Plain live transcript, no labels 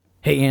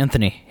Hey,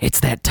 Anthony, it's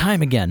that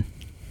time again.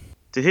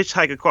 To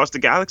hitchhike across the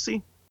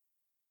galaxy?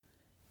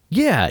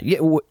 Yeah,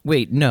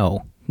 wait,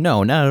 no,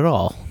 not at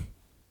all.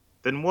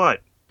 Then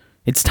what?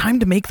 It's time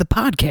to make the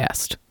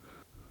podcast.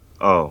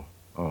 Oh,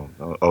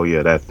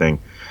 yeah, that thing.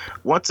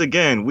 Once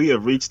again, we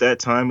have reached that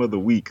time of the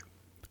week.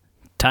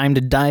 Time to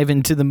dive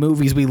into the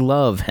movies we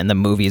love and the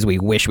movies we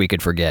wish we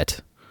could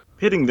forget.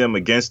 Pitting them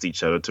against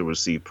each other to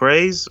receive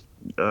praise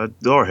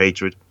or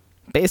hatred.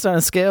 Based on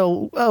a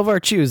scale of our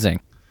choosing.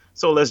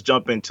 So let's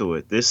jump into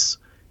it. This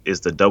is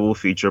the Double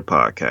Feature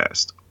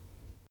Podcast.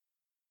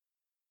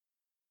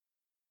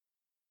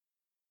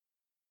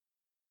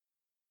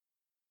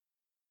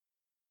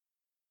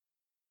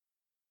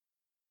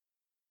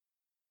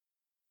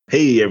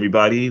 Hey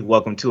everybody,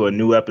 welcome to a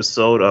new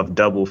episode of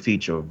Double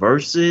Feature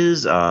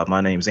Versus. My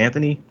name's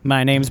Anthony.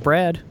 My name's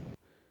Brad.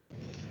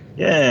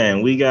 Yeah,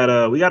 and we got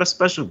a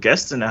special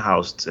guest in the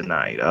house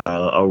tonight.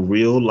 A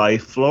real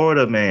life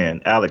Florida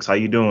man. Alex, how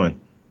you doing?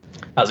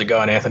 How's it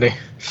going, Anthony?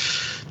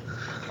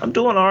 I'm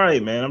doing all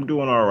right, man. I'm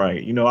doing all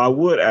right. You know, I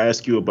would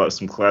ask you about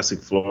some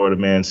classic Florida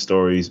man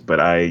stories, but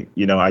I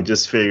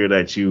just figured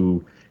that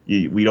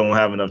we don't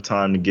have enough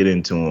time to get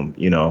into them.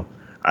 You know,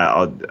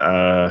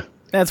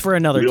 That's for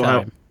another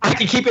time. I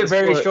can keep it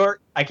very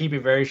short.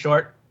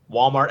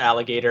 Walmart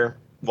alligator,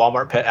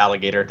 Walmart pet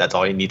alligator. That's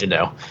all you need to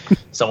know.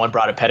 Someone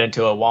brought a pet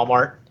into a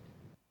Walmart.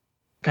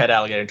 Pet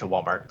alligator into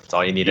Walmart. That's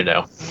all you need to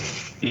know.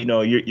 You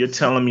know, you're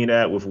telling me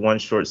that with one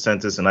short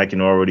sentence, and I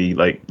can already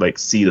like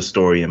see the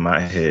story in my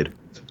head.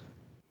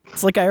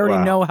 It's like I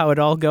already know how it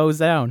all goes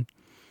down.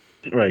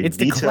 Right. It's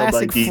the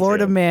classic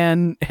Florida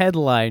man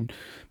headline.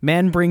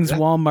 Man brings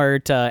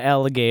Walmart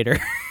alligator.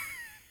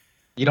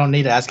 You don't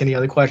need to ask any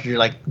other questions. You're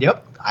like,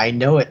 yep, I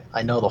know it.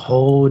 I know the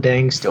whole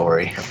dang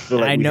story.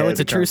 I know it's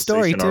a true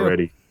story too.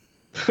 Already.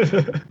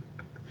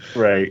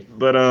 Right.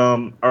 But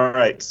all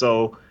right.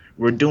 So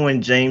we're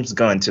doing James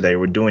Gunn today.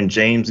 We're doing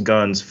James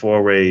Gunn's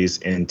forays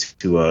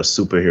into a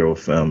superhero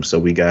film. So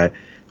we got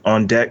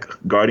on deck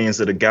Guardians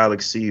of the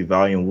Galaxy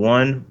Volume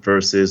 1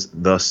 versus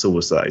The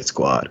Suicide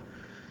Squad.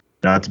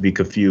 Not to be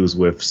confused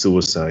with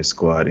Suicide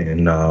Squad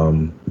in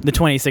the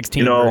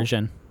 2016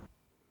 version.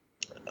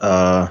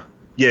 Yeah.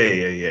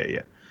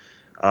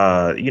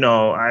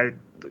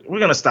 We're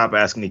gonna stop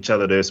asking each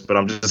other this, but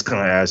I'm just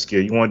gonna ask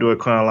you. You want to do it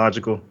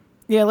chronological?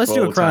 Yeah, let's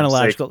do it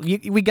chronological.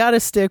 We got to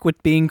stick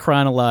with being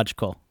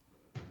chronological.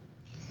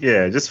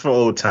 Yeah, just for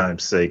old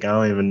time's sake. I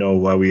don't even know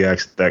why we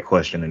asked that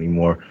question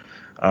anymore.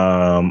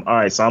 All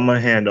right, so I'm gonna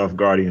hand off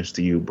Guardians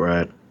to you,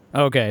 Brad.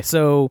 Okay,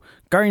 so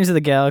Guardians of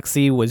the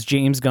Galaxy was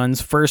James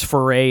Gunn's first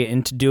foray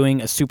into doing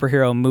a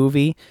superhero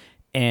movie.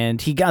 And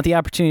he got the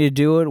opportunity to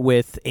do it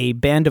with a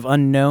band of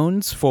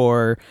unknowns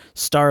for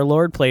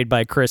Star-Lord, played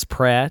by Chris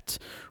Pratt.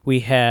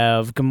 We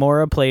have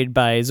Gamora, played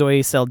by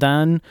Zoe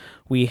Saldana.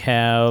 We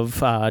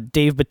have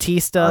Dave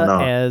Bautista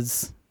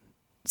as...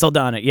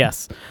 Saldana,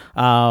 yes.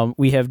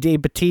 We have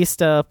Dave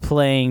Bautista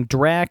playing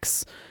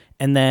Drax.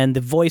 And then the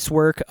voice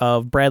work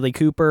of Bradley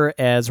Cooper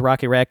as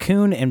Rocky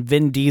Raccoon and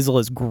Vin Diesel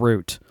as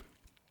Groot.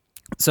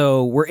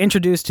 So we're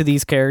introduced to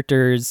these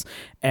characters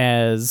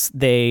as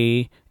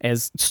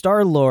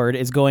Star-Lord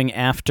is going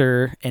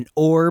after an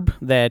orb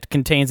that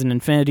contains an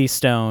Infinity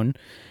Stone,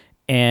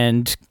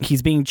 and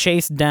he's being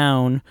chased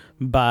down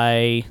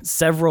by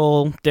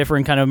several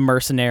different kind of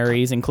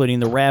mercenaries,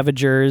 including the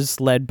Ravagers,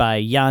 led by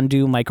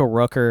Yondu, Michael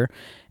Rooker,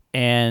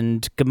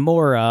 and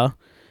Gamora,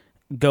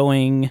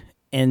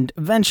 and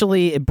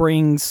eventually it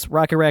brings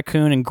Rocket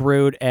Raccoon and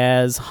Groot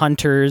as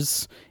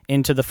hunters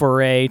into the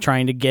foray,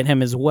 trying to get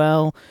him as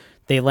well.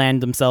 They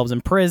land themselves in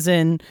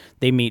prison,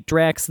 they meet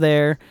Drax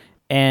there,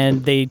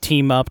 and they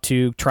team up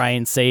to try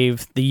and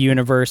save the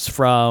universe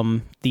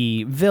from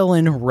the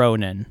villain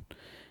Ronan.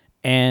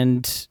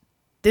 And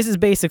this is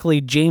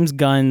basically James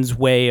Gunn's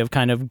way of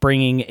kind of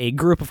bringing a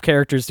group of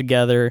characters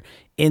together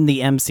in the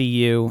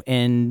MCU,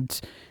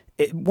 and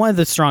one of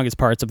the strongest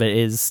parts of it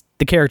is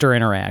the character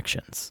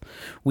interactions.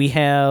 We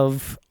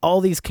have all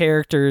these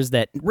characters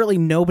that really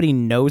nobody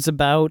knows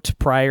about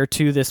prior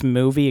to this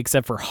movie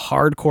except for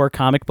hardcore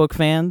comic book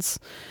fans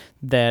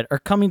that are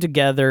coming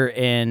together,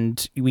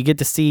 and we get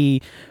to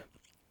see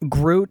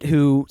Groot,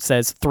 who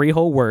says 3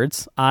 whole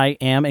words, I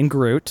am and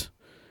Groot,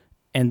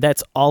 and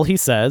that's all he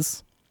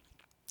says.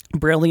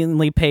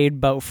 Brilliantly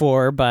paid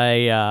for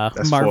by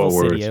Marvel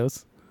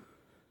Studios.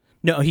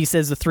 No, he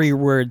says the 3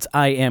 words,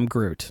 I am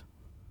Groot.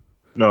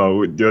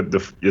 No,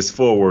 it's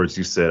 4 words.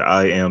 You said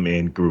I am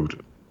in Groot,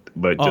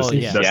 but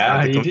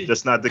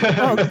that's not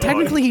the.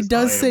 Technically, he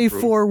does say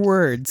 4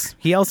 words.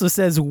 He also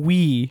says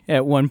 "we"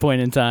 at one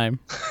point in time.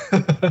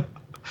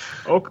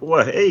 Okay,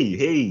 well,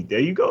 hey,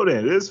 there you go.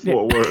 Then it is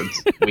 4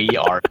 words. We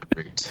are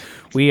Groot.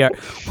 We are,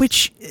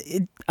 which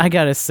I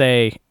gotta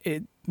say,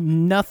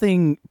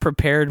 nothing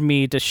prepared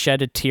me to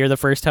shed a tear the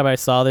first time I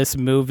saw this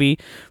movie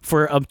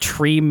for a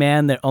tree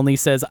man that only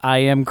says "I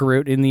am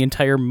Groot" in the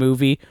entire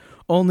movie.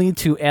 Only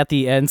to at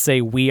the end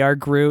say "we are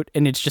Groot,"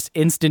 and it's just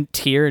instant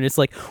tear, and it's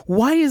like,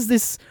 why is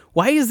this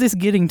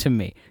getting to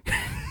me?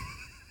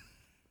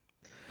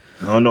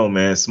 I don't know,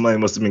 man. Somebody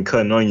must have been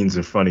cutting onions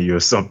in front of you or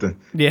something.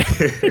 Yeah.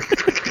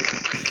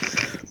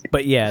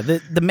 But yeah,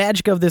 the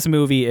magic of this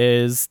movie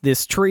is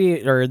this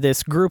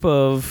this group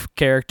of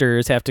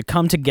characters have to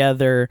come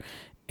together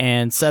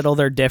and settle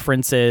their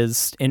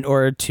differences in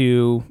order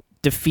to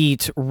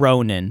defeat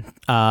Ronan,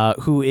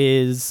 who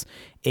is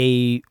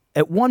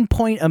at one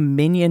point a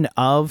minion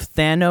of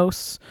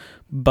Thanos,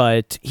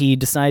 but he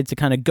decides to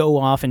kind of go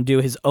off and do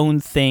his own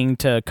thing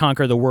to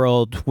conquer the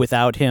world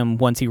without him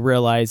once he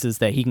realizes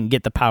that he can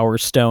get the Power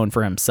Stone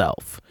for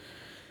himself.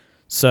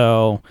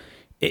 So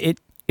it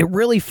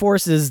really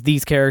forces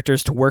these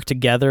characters to work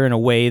together in a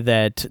way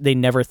that they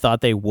never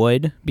thought they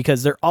would,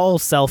 because they're all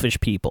selfish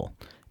people.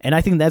 And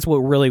I think that's what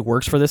really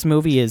works for this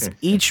movie is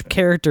each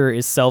character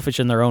is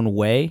selfish in their own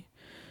way,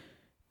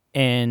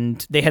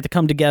 and they had to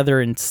come together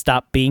and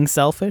stop being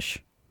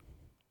selfish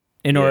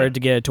in order to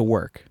get it to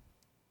work.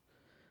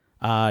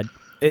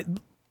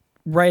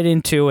 Right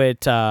into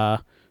it,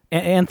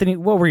 Anthony,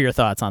 what were your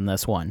thoughts on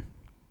this one?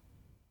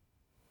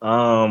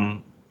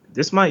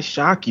 This might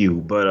shock you,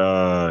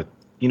 but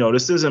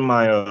this isn't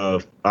my.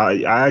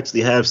 I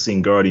actually have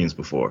seen Guardians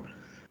before.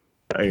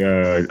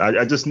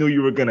 I just knew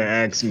you were gonna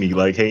ask me,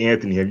 like, hey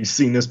Anthony, have you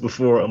seen this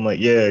before? I'm like,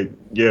 yeah,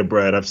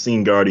 Brad, I've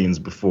seen Guardians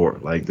before.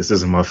 Like, this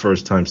isn't my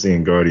first time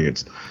seeing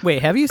Guardians.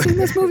 Wait, have you seen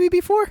this movie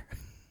before?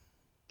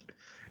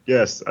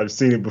 Yes, I've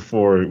seen it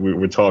before.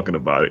 We're talking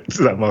about it. It's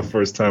not my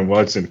first time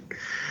watching it,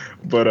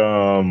 but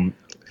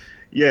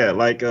yeah,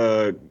 like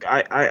I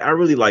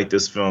really like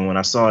this film. When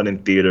I saw it in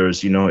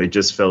theaters, it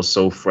just felt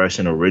so fresh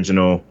and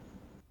original.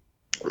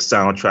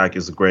 Soundtrack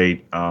is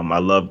great. I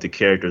love the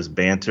characters'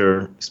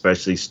 banter,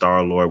 especially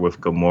Star-Lord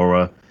with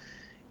Gamora.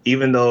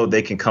 Even though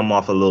they can come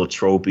off a little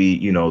tropey,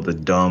 the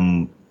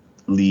dumb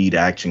lead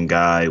action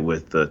guy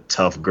with the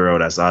tough girl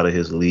that's out of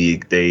his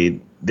league,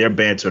 their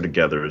banter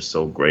together is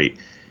so great.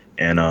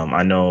 And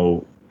I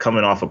know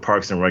coming off of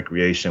Parks and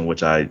Recreation,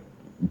 which I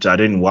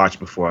didn't watch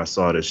before I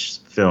saw this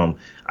film,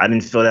 I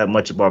didn't feel that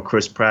much about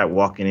Chris Pratt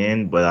walking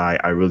in, but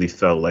I really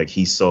felt like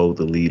he sold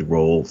the lead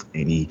role,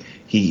 and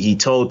he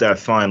told that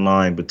fine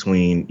line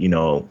between,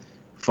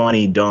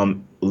 funny,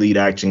 dumb lead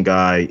action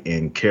guy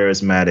and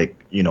charismatic,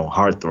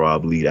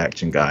 heartthrob lead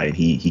action guy. And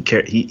he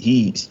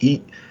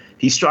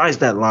strides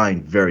that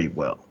line very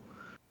well.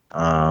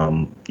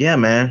 Yeah,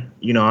 man,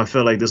 I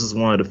feel like this is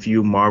one of the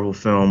few Marvel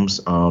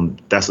films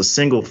that's a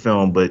single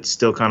film, but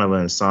still kind of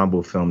an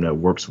ensemble film that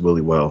works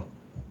really well.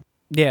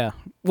 Yeah.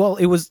 Well,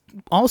 it was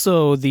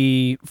also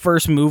the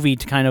first movie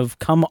to kind of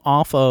come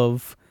off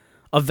of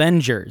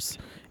Avengers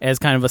as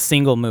kind of a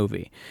single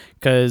movie.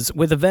 Because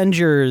with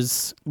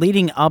Avengers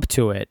leading up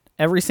to it,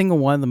 every single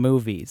one of the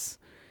movies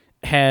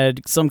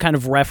had some kind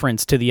of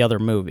reference to the other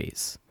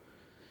movies.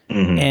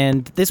 Mm-hmm.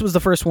 And this was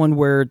the first one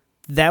where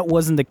that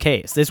wasn't the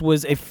case. This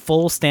was a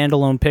full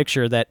standalone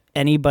picture that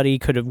anybody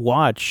could have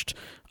watched,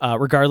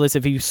 regardless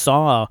if you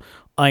saw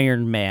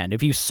Iron Man,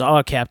 if you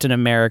saw Captain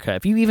America,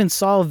 if you even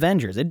saw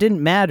Avengers. It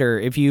didn't matter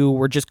if you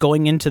were just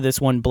going into this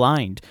one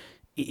blind.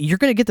 You're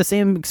going to get the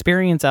same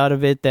experience out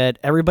of it that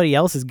everybody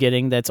else is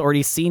getting that's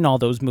already seen all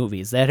those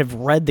movies, that have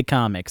read the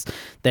comics,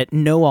 that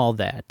know all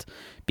that.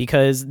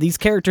 Because these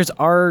characters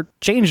are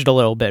changed a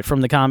little bit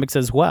from the comics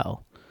as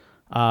well.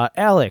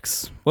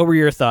 Alex, what were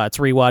your thoughts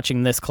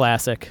rewatching this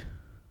classic?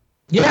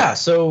 Yeah,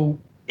 so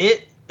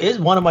it is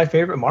one of my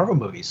favorite Marvel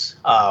movies.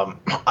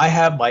 I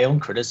have my own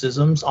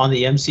criticisms on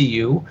the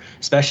MCU,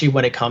 especially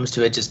when it comes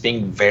to it just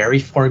being very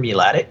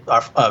formulaic,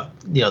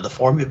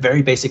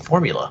 very basic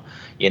formula.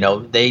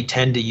 They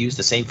tend to use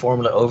the same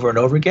formula over and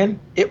over again.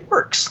 It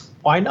works.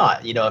 Why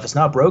not? If it's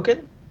not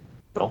broken,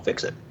 don't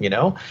fix it.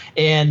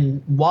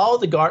 And while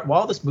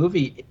this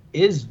movie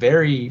is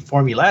very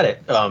formulaic,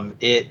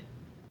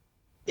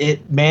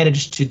 it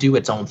managed to do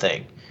its own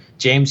thing.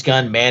 James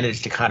Gunn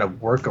managed to kind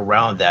of work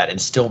around that and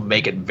still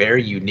make it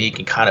very unique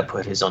and kind of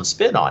put his own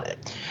spin on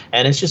it.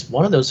 And it's just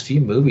one of those few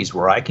movies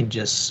where I can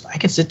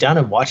sit down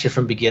and watch it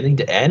from beginning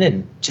to end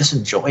and just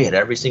enjoy it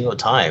every single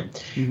time.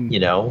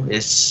 Mm-hmm.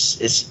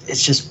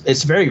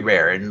 It's very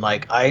rare. And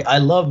like, I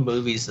love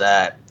movies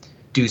that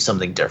do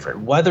something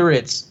different, whether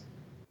it's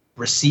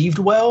received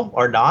well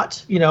or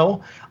not.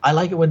 I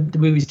like it when the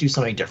movies do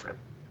something different.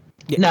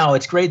 Yeah. Now,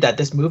 it's great that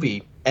this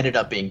movie ended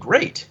up being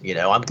great.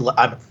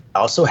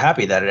 I was so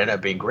happy that it ended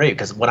up being great,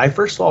 because when I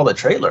first saw the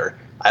trailer,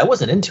 I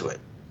wasn't into it.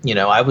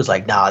 I was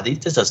like, nah,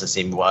 this doesn't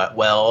seem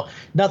well.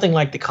 Nothing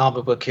like the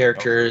comic book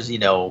characters,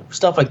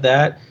 stuff like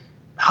that.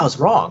 I was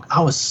wrong.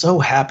 I was so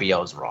happy I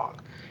was wrong.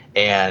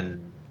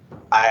 And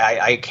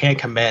I can't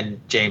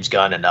commend James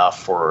Gunn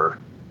enough for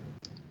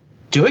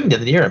doing the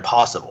near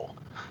impossible.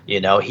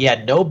 He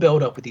had no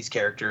build up with these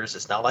characters.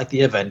 It's not like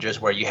the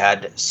Avengers where you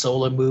had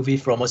solo movie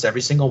for almost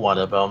every single one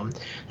of them.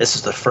 This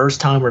is the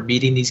first time we're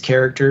meeting these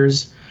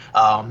characters.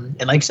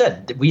 And like I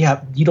said,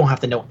 you don't have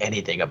to know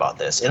anything about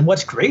this. And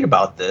what's great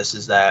about this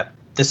is that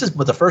this is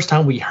the first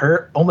time we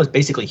almost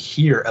basically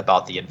hear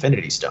about the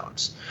Infinity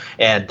Stones.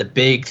 And the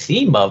big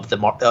theme of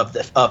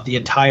the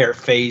entire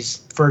phase,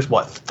 first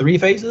 3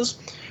 phases,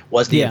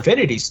 was the Yeah.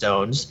 Infinity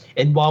Stones.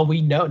 And while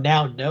we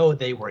now know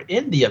they were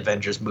in the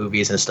Avengers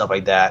movies and stuff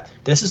like that,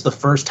 this is the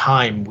first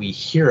time we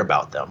hear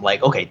about them.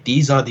 Like, okay,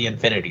 these are the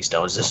Infinity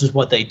Stones. This is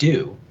what they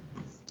do.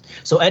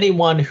 So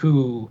anyone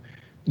who,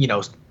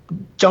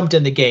 jumped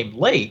in the game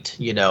late,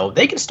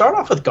 they can start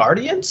off with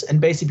Guardians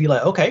and basically be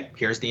like, okay,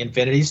 here's the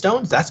Infinity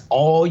Stones. That's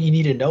all you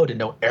need to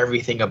know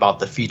everything about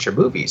the future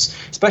movies,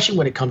 especially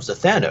when it comes to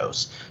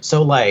Thanos.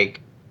 So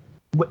like,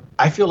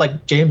 I feel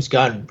like James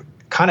Gunn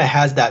kind of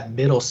has that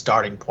middle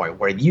starting point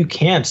where you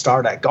can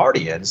start at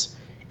Guardians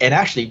and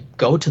actually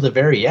go to the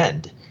very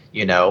end,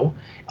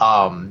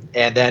 and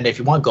then if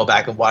you want, go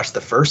back and watch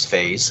the first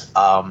phase.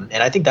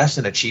 And I think that's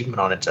an achievement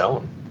on its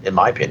own, in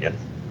my opinion.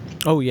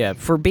 Oh yeah,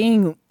 for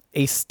being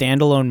a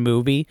standalone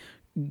movie,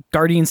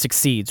 Guardians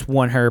succeeds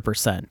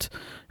 100%.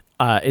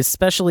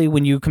 Especially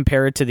when you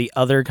compare it to the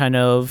other kind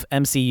of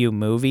MCU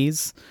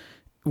movies,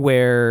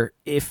 where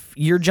if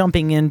you're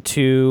jumping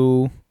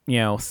into,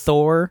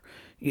 Thor,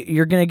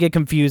 you're going to get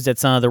confused at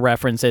some of the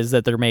references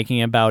that they're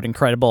making about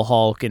Incredible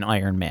Hulk and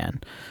Iron Man.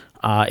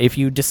 If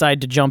you decide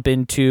to jump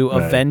into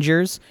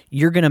Avengers,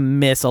 you're going to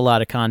miss a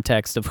lot of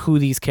context of who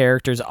these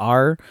characters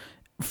are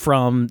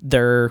from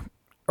their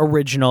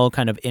original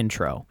kind of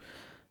intro.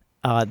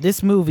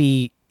 This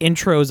movie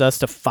intros us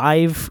to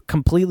 5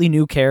 completely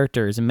new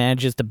characters and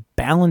manages to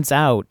balance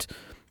out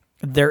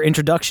their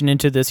introduction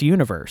into this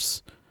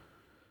universe.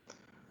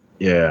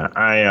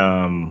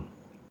 Yeah,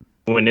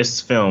 when this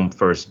film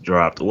first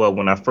dropped,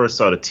 when I first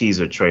saw the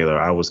teaser trailer,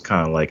 I was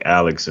kind of like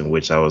Alex, in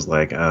which I was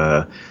like,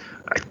 I'm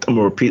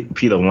gonna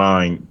repeat a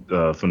line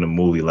from the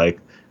movie, like,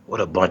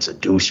 what a bunch of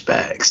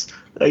douchebags.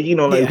 Like,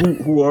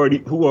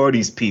 who are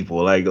these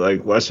people? Like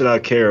why should I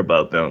care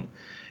about them?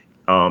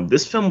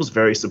 This film was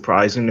very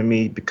surprising to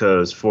me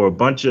because for a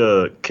bunch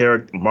of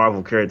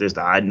Marvel characters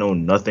that I know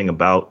nothing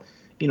about,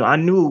 I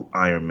knew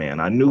Iron Man,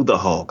 I knew the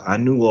Hulk, I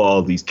knew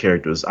all these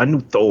characters, I knew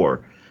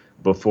Thor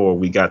before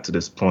we got to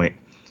this point.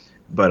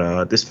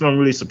 But this film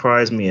really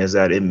surprised me as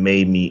that it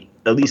made me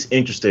at least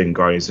interested in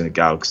Guardians of the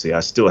Galaxy. I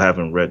still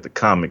haven't read the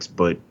comics,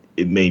 but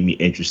it made me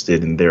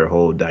interested in their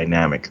whole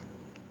dynamic.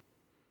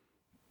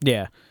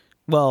 Yeah.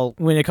 Well,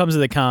 when it comes to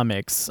the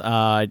comics,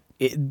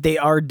 they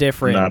are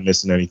different. I'm not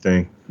missing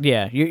anything.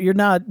 Yeah, you're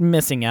not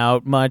missing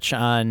out much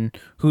on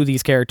who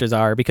these characters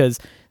are because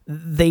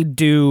they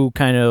do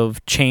kind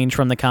of change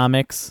from the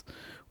comics,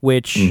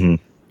 which, for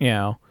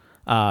the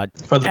Alex,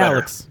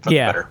 better. For the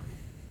better.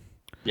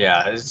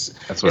 Yeah,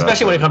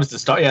 especially when it comes to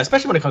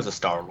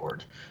Star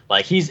Lord.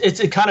 Like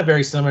it's kind of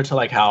very similar to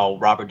like how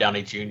Robert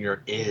Downey Jr.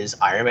 is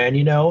Iron Man.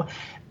 The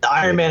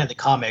Iron Man in the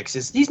comics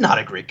he's not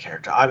a great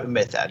character. I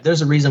admit that.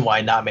 There's a reason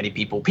why not many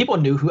people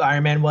knew who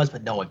Iron Man was,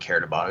 but no one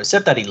cared about him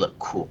except that he looked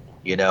cool.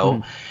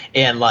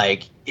 And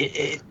like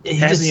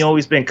hasn't he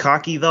always been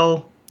cocky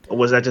though? Or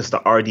was that just the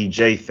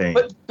RDJ thing?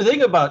 But the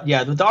thing about the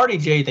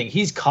RDJ thing,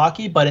 he's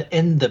cocky, but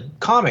in the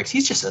comics,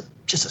 he's just a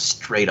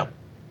straight up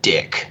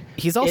dick.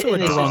 He's also a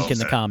drunk in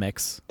the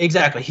comics.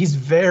 Exactly. He's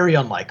very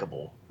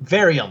unlikable.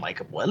 Very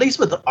unlikable. At least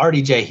with the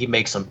RDJ, he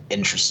makes him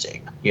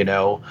interesting.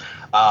 Charming.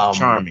 A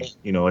charming.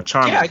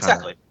 Yeah,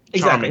 exactly.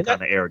 Charming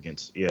kind of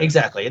arrogance. Yeah.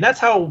 Exactly. And that's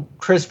how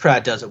Chris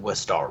Pratt does it with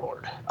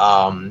Star-Lord.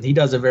 He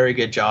does a very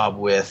good job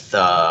with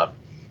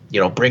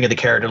bringing the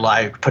character to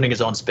life, putting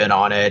his own spin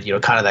on it,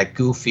 kind of that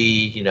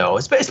goofy,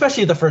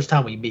 especially the first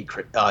time we meet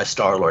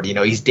Star-Lord,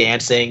 he's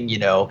dancing,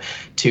 to,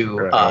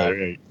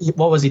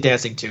 what was he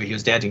dancing to? He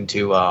was dancing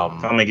to,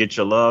 Come and Get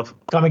Your Love.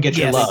 Come and Get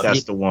Your Love.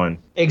 That's the one.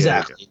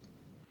 Exactly. Yeah.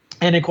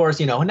 And of course,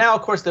 now,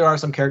 of course, there are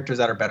some characters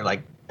that are better,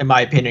 like, in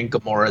my opinion,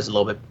 Gamora is a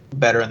little bit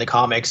better in the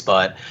comics,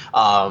 but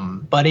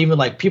even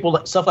like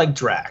stuff like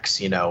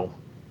Drax,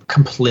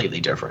 completely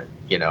different.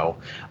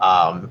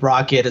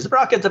 Rocket's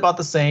about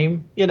the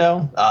same,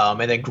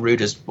 and then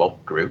Groot is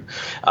Groot.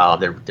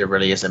 There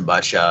really isn't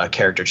much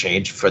character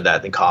change for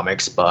that in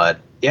comics, but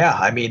yeah,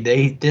 I mean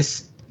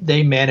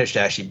they managed to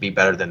actually be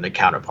better than the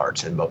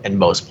counterparts in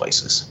most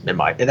places. And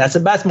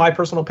that's my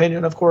personal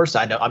opinion, of course.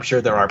 I'm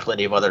sure there are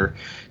plenty of other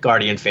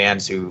Guardian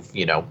fans who've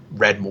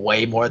read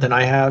way more than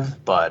I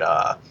have,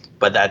 but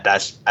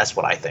that's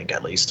what I think,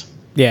 at least.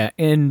 Yeah,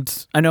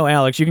 and I know,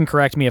 Alex, you can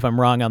correct me if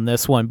I'm wrong on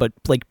this one, but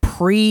like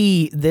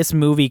pre this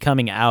movie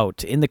coming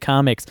out in the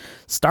comics,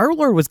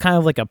 Star-Lord was kind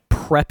of like a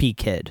preppy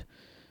kid.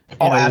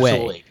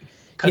 Absolutely.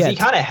 Because he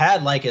kind of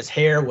had like his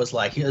hair was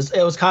like it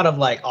was kind of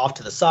like off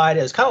to the side.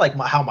 It was kind of like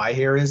how my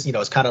hair is,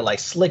 it's kind of like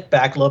slicked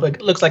back a little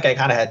bit. It looks like I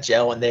kind of had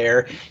gel in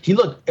there. He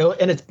looked,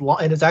 and it's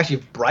blonde, and it's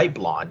actually bright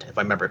blonde, if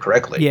I remember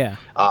correctly. Yeah.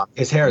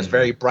 His hair is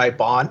very bright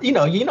blonde. You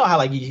know how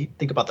like you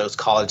think about those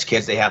college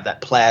kids, they have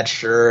that plaid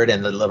shirt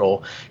and the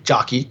little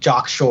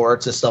jock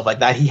shorts and stuff like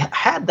that. He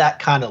had that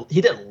kind of. He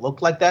didn't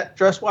look like that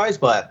dress wise,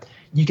 but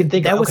you can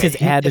think that was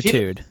his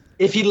attitude.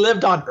 If he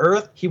lived on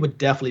Earth, he would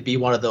definitely be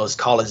one of those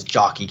college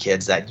jockey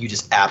kids that you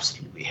just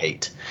absolutely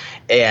hate.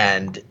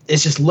 And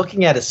it's just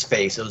looking at his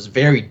face, it was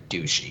very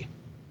douchey.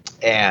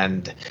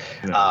 And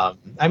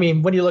I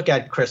mean, when you look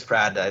at Chris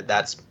Pratt,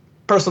 that's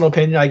personal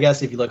opinion, I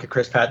guess, if you look at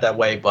Chris Pratt that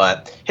way.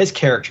 But his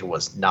character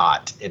was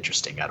not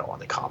interesting at all in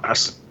the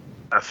comics.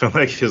 I feel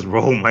like his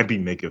role might be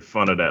making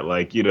fun of that.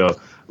 Like,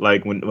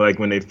 like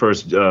when they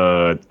first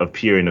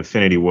appear in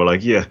Infinity War,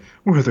 like, yeah,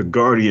 we're the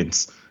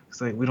Guardians.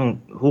 It's like, we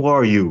don't. Who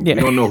are you? Yeah.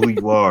 We don't know who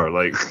you are.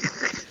 Like,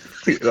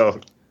 you know.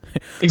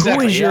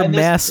 Who is your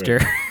master?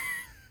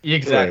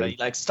 Exactly. Right.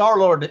 Like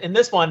Star-Lord in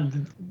this one,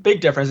 the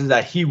big difference is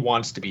that he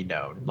wants to be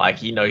known. Like,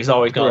 he's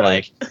always gonna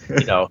Right.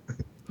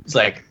 it's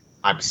like,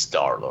 I'm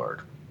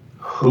Star-Lord.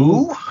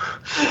 Who?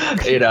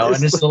 And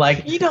it's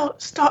like,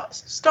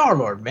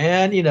 Star-Lord,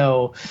 man,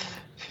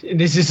 and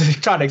he's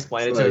just trying to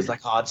explain it to him. It's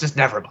like, oh, it's just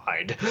never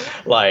mind.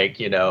 Like,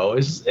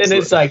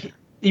 it's like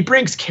he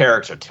brings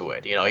character to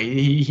it.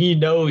 He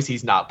knows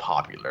he's not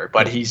popular,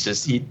 but he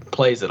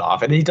plays it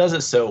off, and he does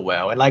it so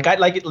well. And like, I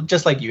like it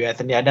just like you,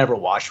 Anthony. I never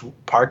watched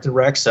Parks and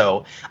Rec,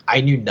 so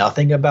I knew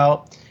nothing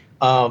about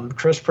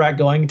Chris Pratt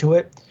going into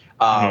it.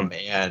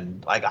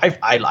 And like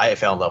I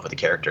fell in love with the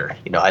character.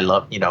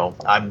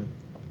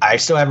 I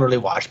still haven't really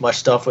watched much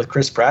stuff with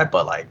Chris Pratt,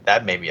 but like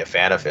that made me a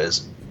fan of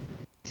his.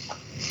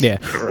 Yeah.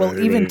 Well,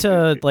 even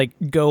to like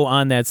go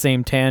on that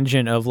same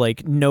tangent of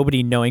like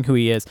nobody knowing who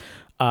he is.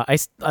 I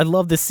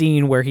love the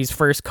scene where he's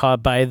first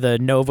caught by the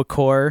Nova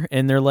Corps,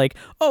 and they're like,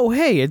 "Oh,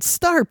 hey, it's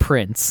Star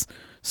Prince,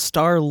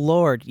 Star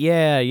Lord,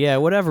 yeah,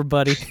 whatever,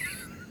 buddy."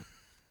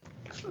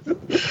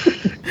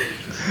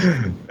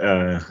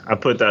 I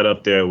put that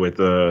up there with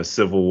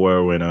Civil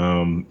War when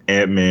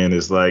Ant-Man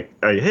is like,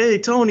 "Hey,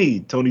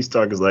 Tony." Tony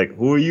Stark is like,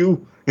 "Who are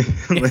you?"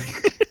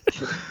 Like,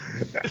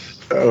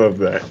 I love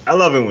that. I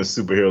love it when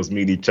superheroes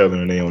meet each other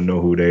and they don't know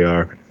who they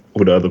are,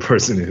 who the other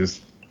person is.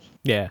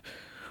 Yeah.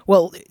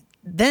 Well,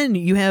 then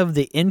you have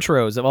the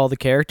intros of all the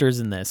characters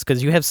in this,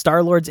 because you have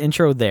Star-Lord's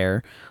intro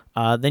there.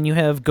 Then you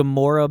have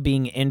Gamora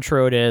being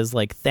introed as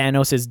like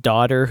Thanos'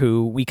 daughter,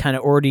 who we kind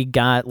of already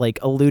got like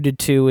alluded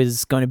to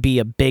is going to be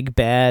a big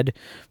bad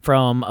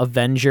from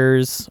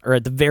Avengers, or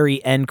at the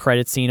very end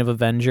credit scene of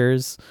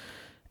Avengers.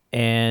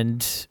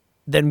 And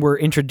then we're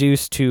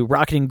introduced to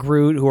Rocket and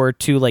Groot, who are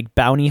two like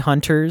bounty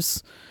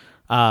hunters.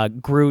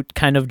 Groot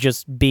kind of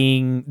just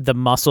being the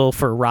muscle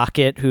for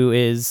Rocket, who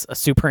is a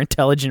super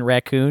intelligent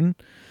raccoon.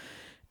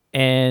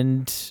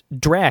 And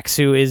Drax,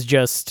 who is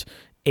just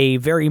a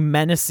very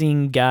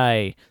menacing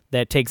guy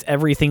that takes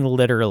everything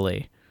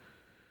literally.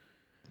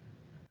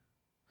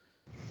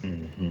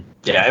 Mm-hmm.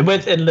 Yeah,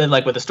 and then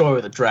like with the story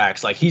with the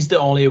Drax, like he's the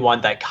only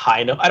one that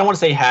kind of, I don't want to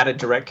say had a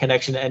direct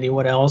connection to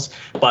anyone else,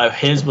 but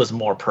his was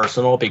more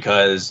personal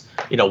because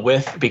Thanos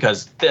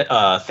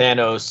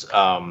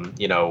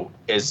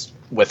is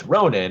with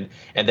Ronan,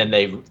 and then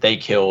they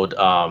killed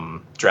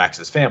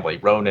Drax's family.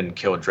 Ronan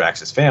killed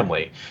Drax's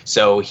family.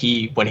 So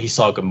when he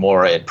saw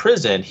Gamora in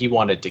prison, he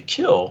wanted to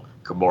kill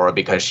Gamora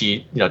because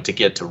she, to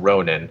get to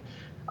Ronan.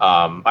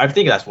 I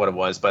think that's what it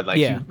was, but like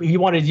he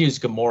wanted to use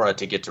Gamora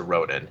to get to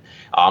Ronan.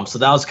 So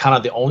that was kind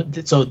of the only.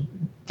 So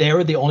they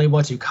were the only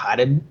ones who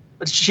kind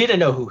of. She didn't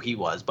know who he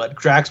was, but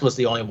Drax was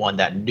the only one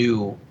that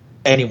knew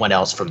anyone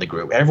else from the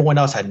group. Everyone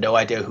else had no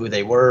idea who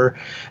they were.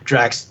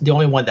 Drax, the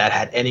only one that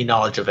had any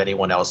knowledge of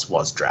anyone else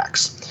was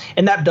Drax.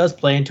 And that does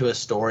play into a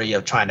story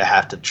of trying to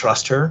have to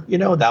trust her.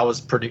 That was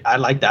pretty, I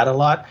like that a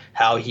lot,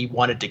 how he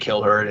wanted to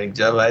kill her,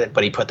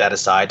 but he put that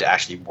aside to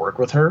actually work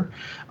with her.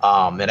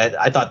 And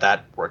I thought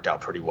that worked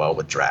out pretty well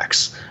with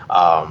Drax.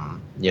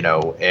 And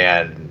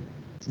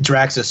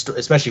Drax,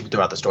 especially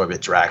throughout the story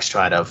with Drax,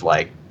 trying to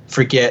like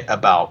forget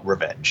about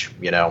revenge,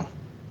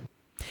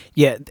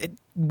 Yeah,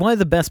 one of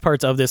the best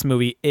parts of this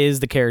movie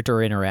is the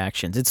character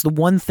interactions. It's the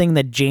one thing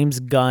that James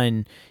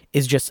Gunn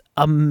is just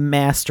a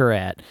master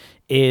at,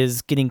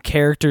 is getting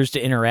characters to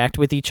interact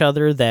with each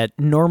other that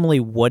normally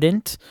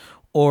wouldn't,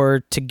 or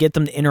to get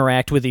them to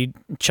interact with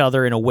each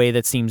other in a way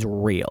that seems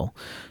real.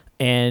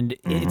 And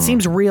it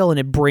seems real, and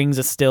it brings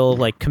a still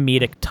like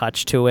comedic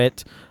touch to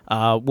it.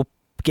 We'll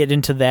get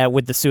into that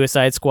with the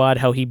Suicide Squad,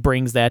 how he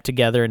brings that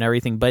together and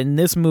everything. But in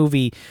this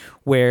movie,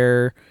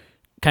 where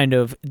kind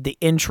of the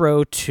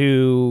intro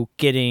to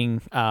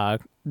getting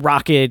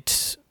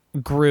Rocket,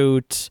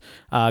 Groot,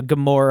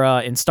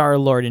 Gamora, and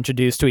Star-Lord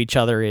introduced to each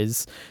other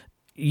is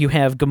you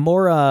have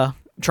Gamora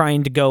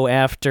trying to go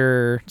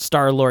after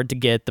Star-Lord to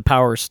get the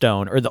Power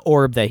Stone, or the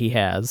orb that he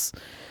has.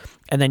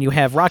 And then you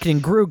have Rocket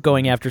and Groot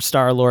going after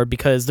Star-Lord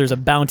because there's a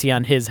bounty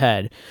on his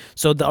head.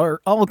 So they're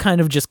all kind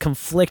of just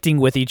conflicting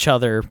with each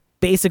other,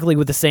 basically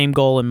with the same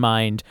goal in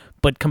mind,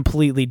 but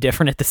completely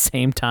different at the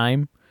same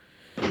time.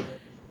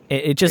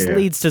 It just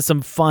leads to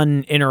some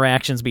fun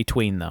interactions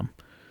between them.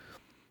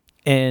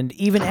 And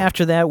even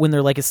after that, when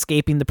they're like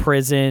escaping the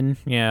prison,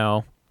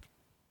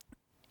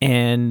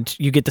 and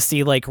you get to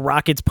see like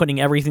Rocket's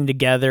putting everything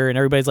together, and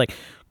everybody's like,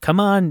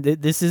 "Come on,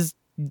 this is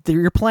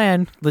your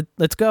plan.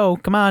 Let's go.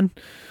 Come on.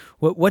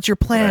 What's your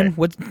plan? Right.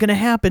 What's gonna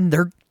happen?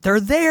 They're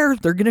there.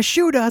 They're gonna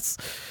shoot us."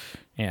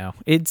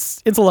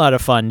 It's a lot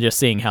of fun just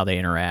seeing how they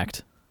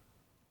interact.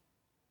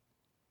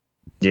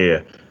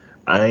 Yeah,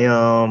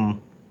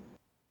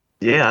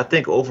 I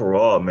think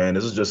overall, man,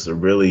 this is just a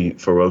really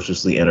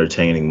ferociously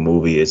entertaining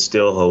movie. It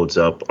still holds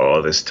up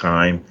all this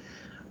time.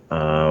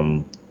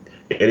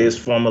 It is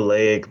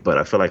formulaic, but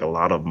I feel like a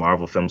lot of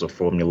Marvel films are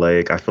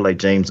formulaic. I feel like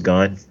James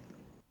Gunn,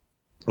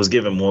 was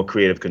given more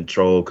creative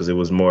control because it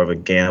was more of a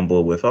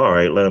gamble with, all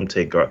right, let him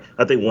take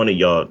I think one of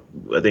y'all,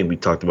 I think we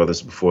talked about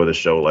this before the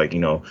show, like,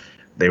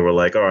 they were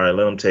like, all right,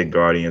 let him take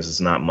Guardians.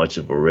 It's not much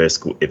of a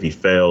risk. If he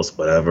fails,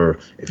 whatever.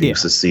 If he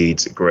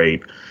succeeds,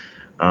 great.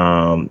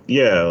 Like,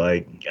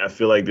 I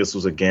feel like this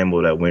was a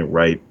gamble that went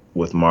right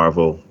with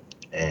Marvel,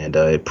 and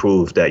it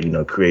proved that,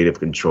 creative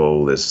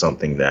control is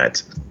something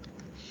that,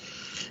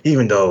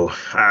 even though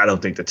I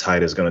don't think the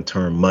tide is going to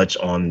turn much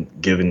on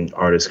giving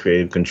artists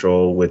creative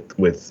control with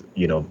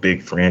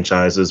big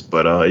franchises,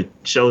 but it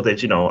showed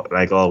that,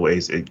 like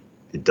always, it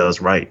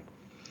does right.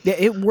 Yeah,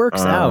 it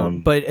works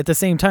out, but at the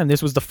same time,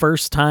 this was the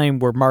first time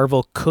where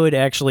Marvel could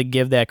actually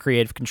give that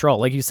creative control.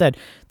 Like you said,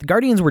 the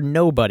Guardians were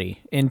nobody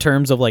in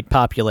terms of like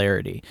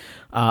popularity.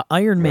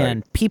 Iron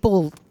Man,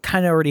 people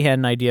kind of already had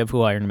an idea of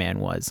who Iron Man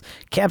was.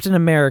 Captain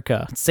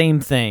America, same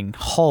thing.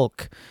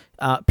 Hulk,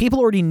 people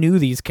already knew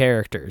these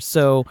characters,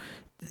 so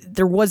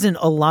there wasn't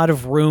a lot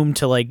of room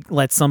to like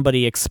let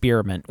somebody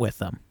experiment with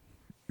them.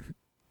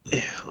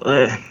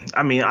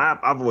 I mean,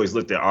 I've always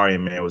looked at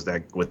Iron Man as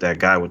that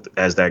guy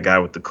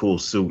with the cool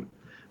suit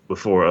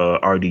before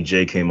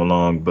RDJ came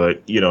along.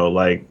 But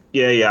I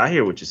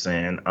hear what you're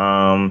saying.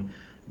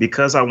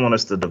 Because I want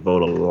us to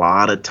devote a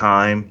lot of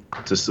time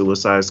to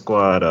Suicide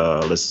Squad.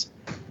 Let's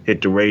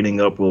hit the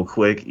rating up real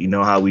quick. You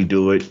know how we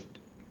do it.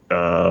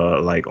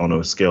 Like on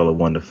a scale of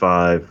 1 to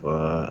 5.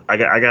 I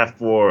got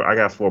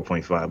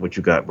 4.5. What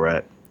you got,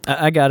 Brad?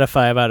 I got a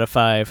 5 out of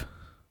 5.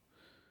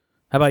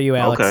 How about you,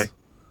 Alex? Okay.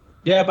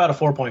 Yeah, about a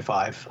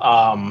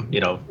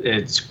 4.5.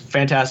 It's a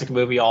fantastic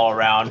movie all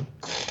around.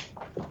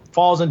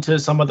 Falls into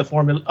some of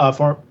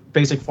the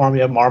basic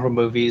formula of Marvel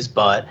movies,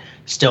 but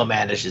still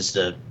manages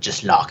to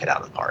just knock it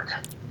out of the park.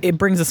 It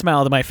brings a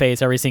smile to my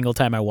face every single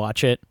time I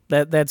watch it.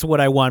 That's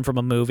what I want from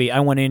a movie. I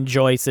want to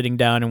enjoy sitting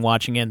down and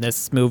watching it, and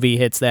this movie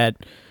hits that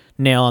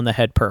nail on the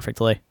head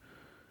perfectly.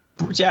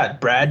 Yeah,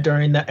 Brad,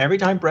 every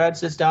time Brad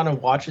sits down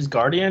and watches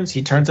Guardians,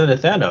 he turns into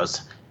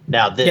Thanos.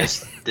 Now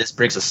this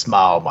brings a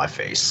smile on my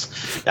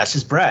face. That's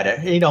just Brad.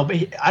 I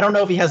don't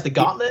know if he has the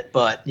gauntlet,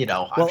 but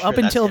Well, I'm sure up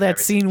until that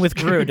scene with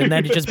Groot, and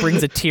then it just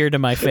brings a tear to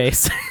my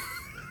face.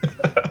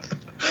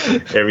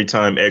 Every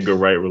time Edgar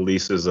Wright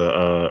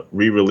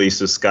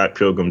re-releases Scott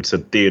Pilgrim to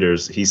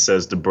theaters, he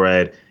says to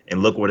Brad,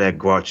 "And look where that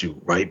brought you,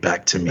 right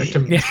back to me."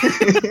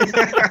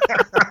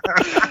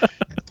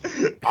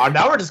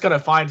 Now we're just gonna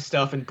find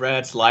stuff in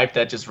Brad's life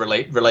that just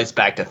relates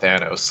back to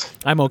Thanos.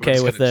 I'm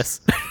okay with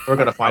this. We're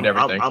gonna find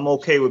everything. I'm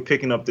okay with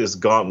picking up this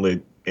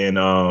gauntlet and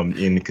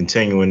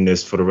continuing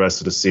this for the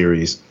rest of the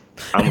series.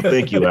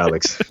 Thank you,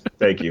 Alex.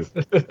 Thank you.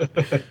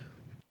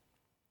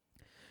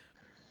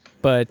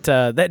 But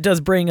that does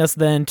bring us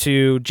then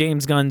to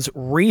James Gunn's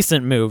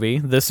recent movie,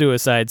 The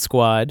Suicide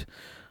Squad.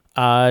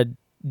 Do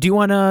you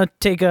want to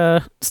take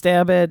a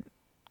stab at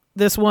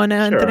this one,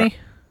 Anthony? Sure.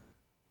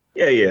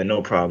 Yeah,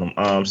 no problem.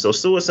 So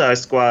Suicide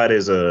Squad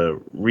is a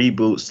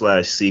reboot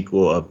 /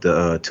 sequel of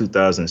the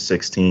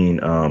 2016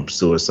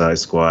 Suicide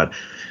Squad.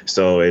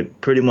 So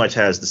it pretty much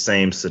has the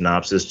same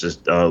synopsis,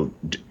 just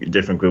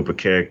different group of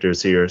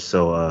characters here.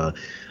 So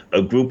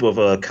a group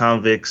of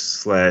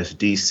convicts /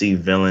 DC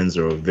villains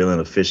or villain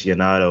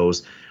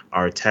aficionados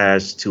are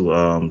attached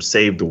to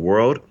save the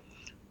world,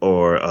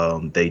 or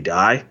they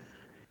die.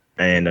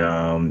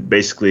 And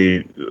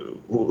basically,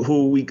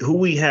 who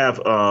we have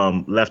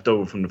left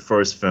over from the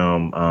first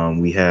film,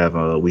 we have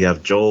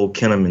Joel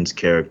Kinnaman's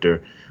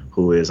character,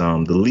 who is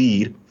the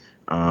lead,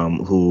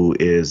 who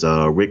is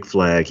Rick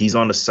Flag. He's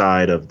on the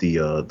side of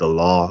the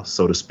law,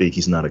 so to speak.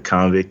 He's not a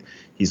convict.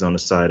 He's on the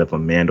side of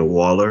Amanda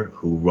Waller,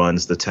 who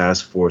runs the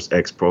Task Force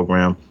X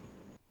program.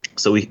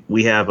 So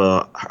we have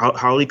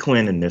Harley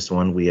Quinn in this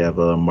one. We have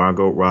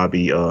Margot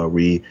Robbie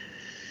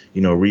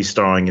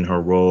restarring in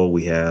her role.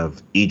 We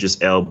have Idris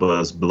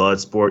Elba's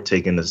Bloodsport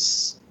taking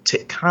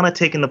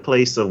the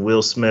place of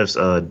Will Smith's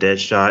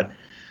Deadshot.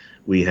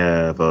 We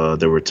have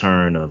the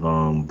return of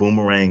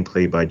Boomerang,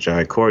 played by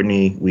Jai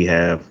Courtney. We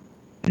have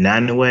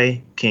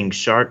Nanaue, King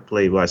Shark,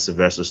 played by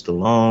Sylvester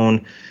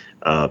Stallone.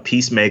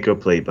 Peacemaker,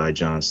 played by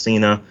John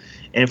Cena.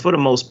 And for the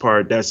most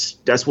part,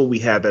 that's what we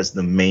have as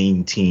the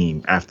main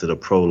team after the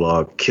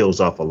prologue.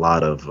 Kills off a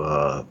lot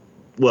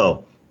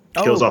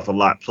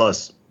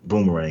plus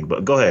Boomerang.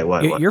 But go ahead.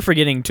 What? You're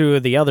forgetting two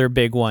of the other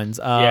big ones.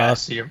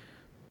 Yes.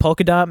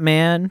 Polka Dot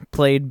Man,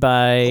 played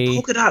by...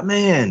 Polka Dot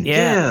Man,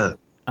 yeah.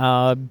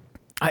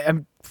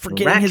 I'm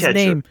forgetting his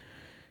name.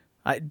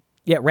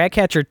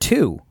 Ratcatcher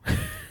 2.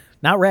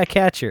 Not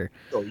Ratcatcher.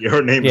 Oh,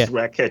 your name is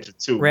Ratcatcher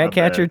 2.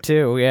 Ratcatcher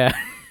 2, yeah.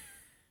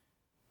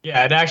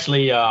 Yeah, and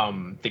actually,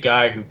 the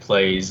guy who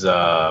plays his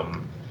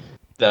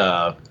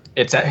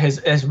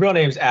real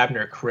name is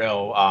Abner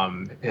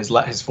Krill.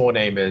 His full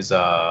name is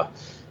the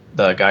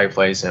guy who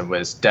plays him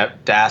was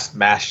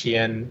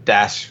Dastmalchian.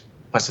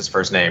 What's his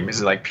first name?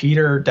 Is it like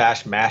Peter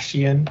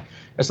Dastmalchian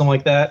or something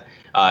like that?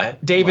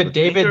 David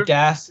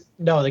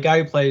No, the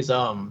guy who plays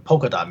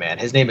Polka Dot Man.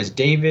 His name is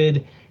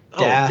David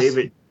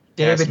Dastmalchian.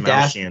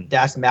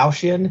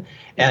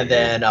 And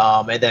then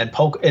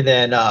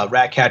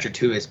Ratcatcher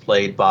 2 is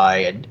played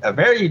by a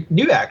very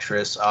new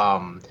actress,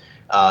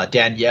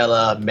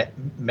 Daniela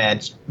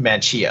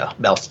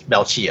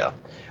Melchia.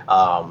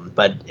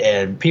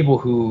 And people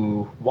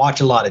who watch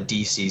a lot of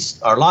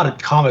DC's or a lot of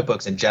comic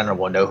books in general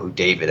will know who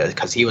David is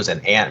because he was in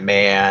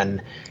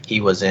Ant-Man, he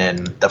was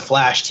in the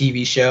Flash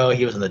TV show,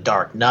 he was in the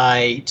Dark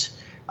Knight.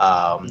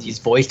 He's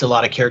voiced a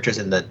lot of characters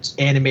in the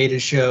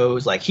animated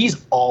shows. Like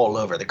he's all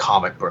over the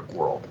comic book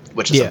world,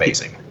 which is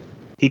amazing.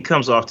 He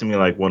comes off to me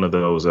like one of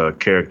those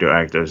character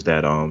actors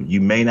that you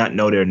may not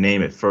know their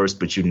name at first,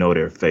 but you know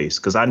their face.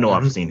 Because I know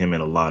I've seen him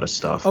in a lot of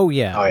stuff. Oh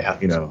yeah,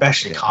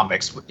 especially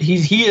comics.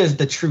 He is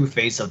the true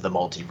face of the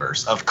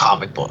multiverse of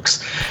comic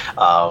books,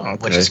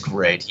 which is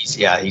great.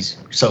 He's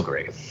so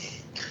great.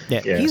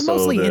 Yeah, he's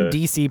mostly in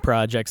DC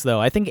projects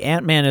though. I think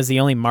Ant-Man is the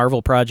only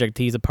Marvel project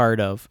he's a part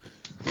of.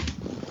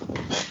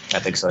 I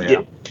think so.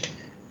 Yeah.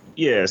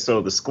 Yeah,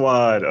 so the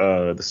squad,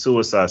 the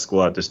Suicide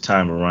Squad this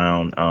time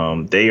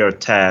around, they are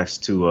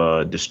tasked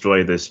to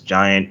destroy this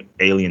giant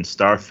alien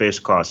starfish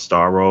called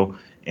Starro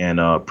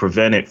and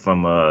prevent it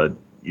from,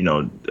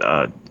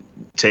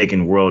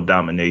 taking world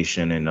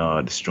domination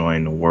and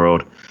destroying the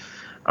world.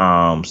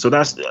 So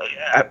that's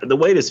the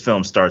way this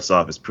film starts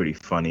off is pretty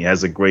funny. It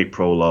has a great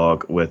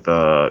prologue with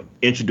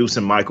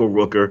introducing Michael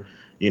Rooker,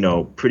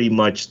 pretty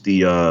much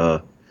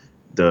the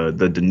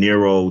De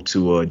Niro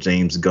to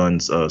James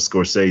Gunn's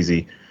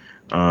Scorsese.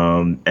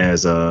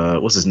 As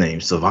what's his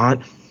name?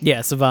 Savant? Yeah,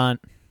 Savant.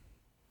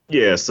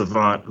 Yeah,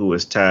 Savant, who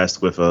is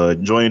tasked with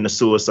joining the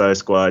Suicide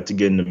Squad to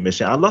get in the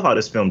mission. I love how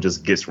this film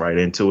just gets right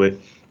into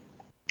it,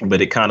 but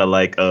it kind of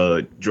like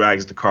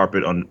drags the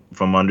carpet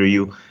from under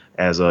you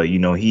as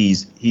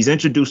he's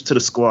introduced to the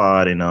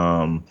squad and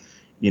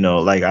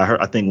like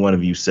I think one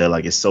of you said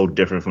like it's so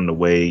different from the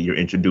way you're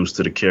introduced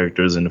to the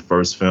characters in the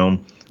first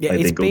film. Yeah,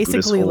 it's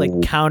basically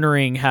like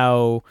countering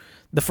how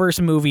the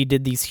first movie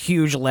did these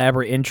huge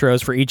elaborate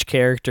intros for each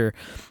character.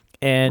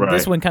 And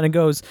this one kind of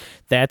goes,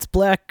 that's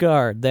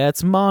Blackguard,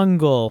 that's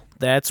Mongol,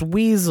 that's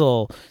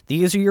Weasel.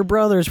 These are your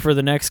brothers for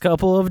the next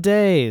couple of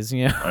days.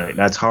 Right,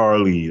 that's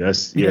Harley.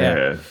 That's,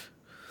 yeah.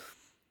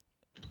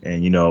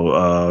 And,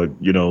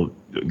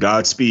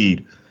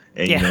 Godspeed.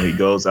 And, he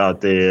goes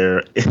out there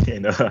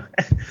and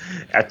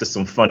after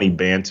some funny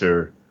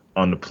banter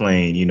on the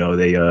plane,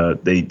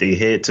 they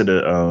head to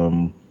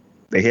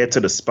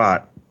the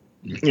spot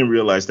and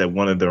realize that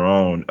one of their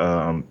own,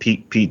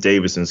 Pete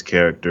Davidson's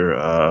character,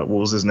 what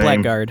was his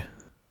name?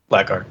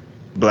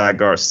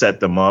 Blackguard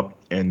set them up,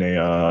 and they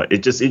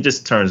it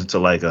just turns into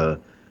like a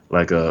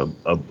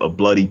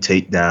bloody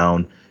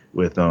takedown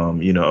with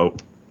the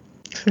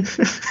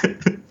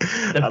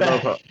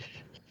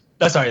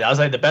best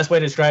way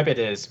to describe it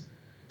is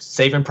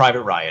Saving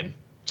Private Ryan.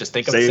 Just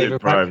think of Saving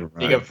Private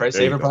Ryan.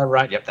 Saving Private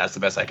Ryan. Yep, that's the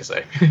best I can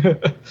say.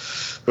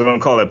 We're gonna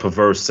call it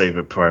perverse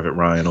Saving Private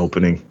Ryan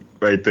opening.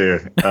 Right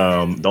there.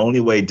 The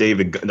only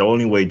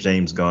way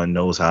James Gunn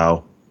knows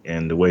how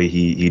and the way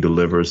he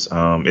delivers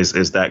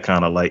is that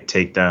kind of like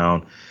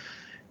takedown.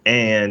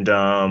 And,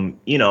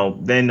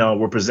 then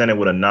we're presented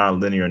with a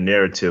non-linear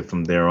narrative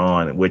from there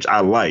on, which I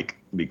like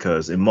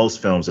because in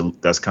most films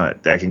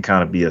that can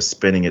kind of be a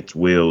spinning its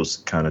wheels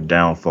kind of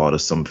downfall to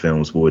some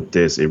films. But with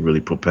this, it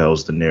really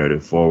propels the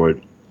narrative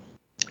forward.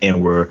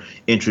 And we're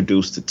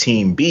introduced to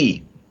Team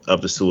B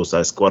of the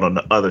Suicide Squad on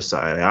the other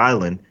side of the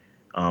island.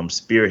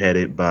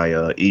 Spearheaded by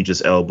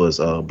Idris Elba's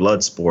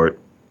Bloodsport,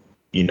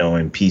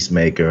 and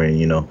Peacemaker and,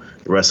 the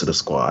rest of the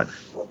squad.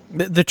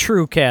 The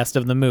true cast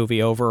of the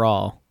movie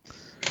overall.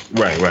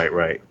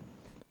 Right.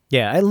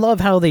 Yeah, I love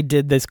how they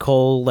did this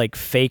whole, like,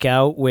 fake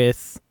out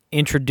with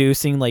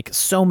introducing, like,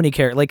 so many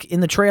characters. Like,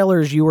 in the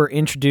trailers, you were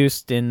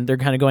introduced and they're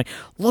kind of going,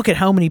 look at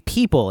how many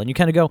people. And you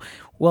kind of go,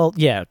 well,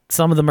 yeah,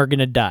 some of them are going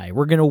to die.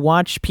 We're going to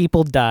watch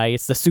people die.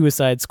 It's the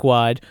Suicide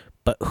Squad.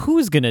 But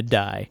who's going to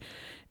die?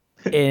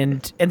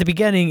 And at the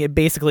beginning, it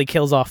basically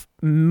kills off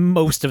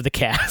most of the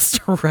cast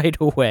right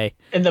away.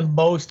 In the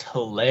most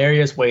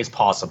hilarious ways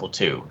possible,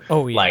 too.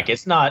 Oh, yeah. Like,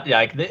 it's not,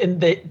 like,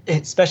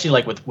 especially,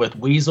 like, with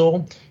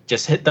Weasel,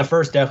 just hit the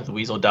first death with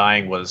Weasel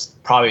dying was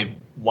probably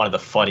one of the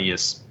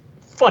funniest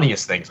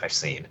things I've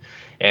seen.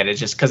 And it's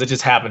just because it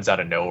just happens out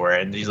of nowhere.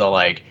 And he's all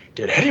like,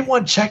 did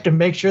anyone check to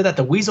make sure that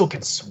the Weasel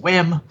can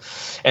swim?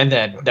 And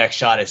then next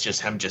shot is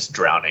just him just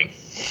drowning.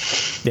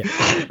 Yeah.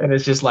 And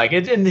it's just like,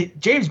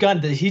 James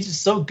Gunn, he's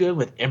just so good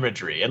with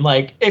imagery. And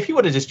like, if he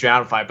would have just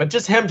drowned, fine. But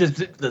just him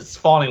just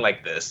falling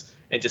like this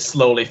and just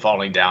slowly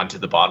falling down to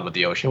the bottom of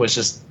the ocean was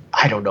just,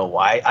 I don't know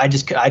why. I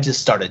just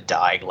started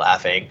dying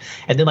laughing.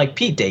 And then like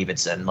Pete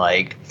Davidson,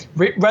 like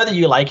whether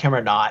you like him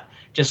or not,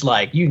 just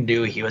like you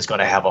knew he was going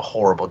to have a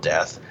horrible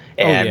death.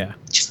 And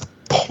just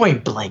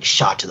point blank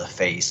shot to the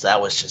face.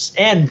 That was just,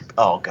 and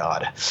oh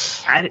God.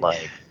 I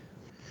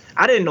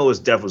didn't know his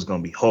death was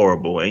going to be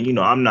horrible. And,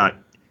 I'm not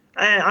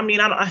I mean,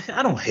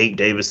 I don't hate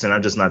Davidson.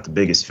 I'm just not the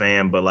biggest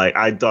fan. But like,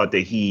 I thought that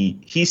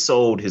he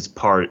sold his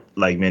part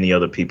like many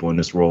other people in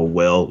this role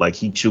well. Like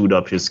he chewed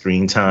up his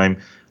screen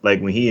time. Like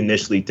when he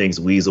initially thinks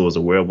Weasel is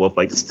a werewolf,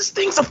 like this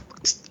thing's a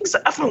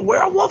effing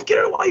werewolf. Get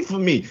it away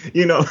from me.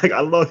 You know, like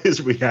I love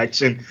his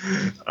reaction.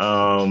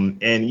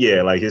 And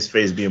yeah, like his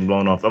face being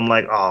blown off. I'm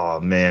like, oh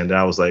man. And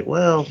I was like,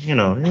 well, you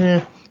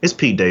know, it's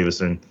Pete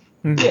Davidson.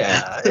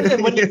 Yeah,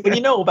 and when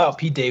you know about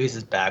Pete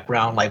Davidson's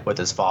background, like with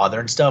his father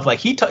and stuff, like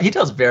he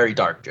tells very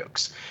dark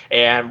jokes.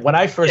 And when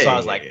I first saw, I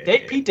was like,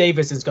 Pete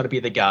Davidson's going to be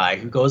the guy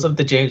who goes up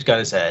to James Gunn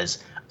and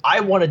says,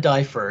 "I want to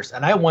die first,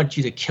 and I want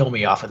you to kill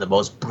me off in the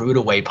most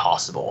brutal way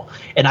possible."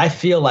 And I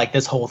feel like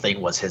this whole thing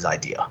was his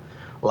idea.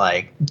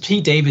 Like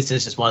Pete Davidson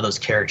is just one of those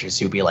characters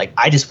who'd be like,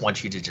 "I just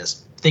want you to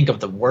just think of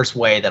the worst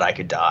way that I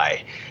could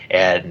die,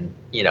 and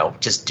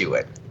just do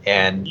it."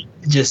 And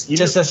just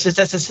his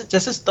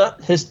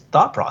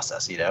thought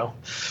process,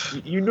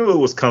 You knew it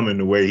was coming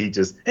the way he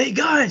just, hey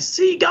guys,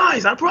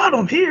 I brought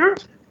him here.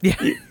 Yeah.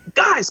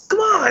 Guys, come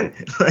on.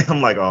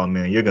 I'm like, oh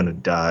man, you're gonna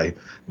die.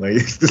 Like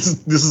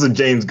this is a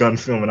James Gunn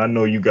film, and I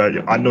know you got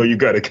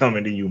it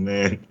coming to you,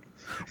 man.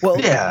 Well,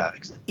 yeah.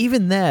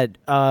 Even that,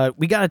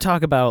 we got to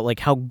talk about like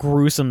how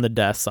gruesome the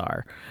deaths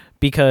are,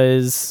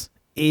 because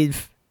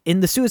if in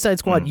the Suicide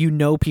Squad,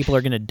 people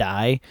are gonna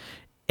die,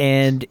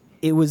 and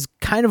it was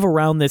kind of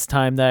around this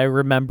time that I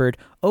remembered,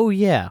 oh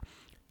yeah,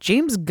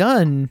 James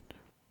Gunn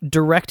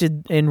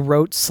directed and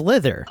wrote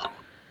Slither,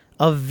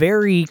 a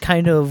very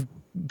kind of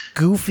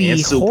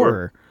goofy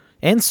horror,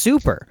 and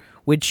Super,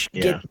 which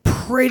get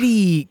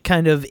pretty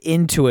kind of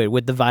into it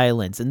with the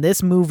violence. And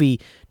this movie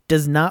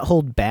does not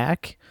hold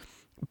back,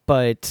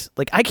 but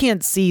like I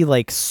can't see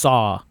like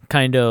Saw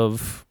kind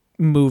of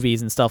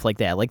movies and stuff like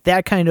that. Like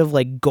that kind of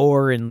like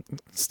gore and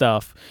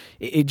stuff,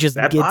 it just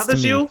that gets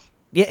bothers to me. You?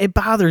 Yeah, it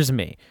bothers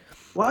me.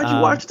 Why'd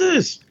you watch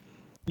this?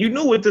 You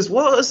knew what this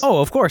was. Oh,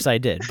 of course I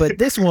did. But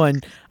this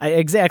one, I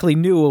exactly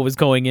knew what was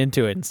going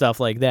into it and stuff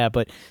like that.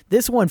 But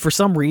this one, for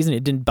some reason,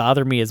 it didn't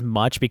bother me as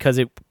much because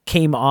it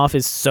came off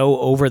as so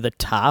over the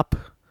top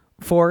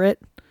for it.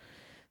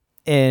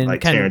 And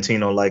like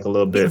Tarantino, like a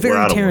little bit.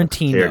 Very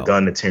Tarantino.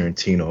 Gun to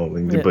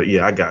Tarantino. Yeah. But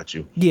yeah, I got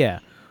you. Yeah.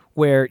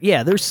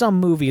 There's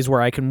some movies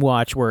where I can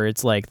watch where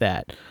it's like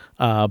that.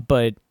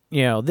 But,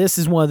 this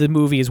is one of the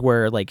movies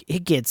where like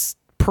it gets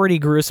pretty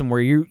gruesome,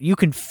 where you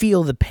can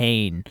feel the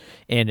pain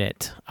in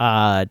it.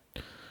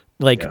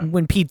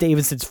 When Pete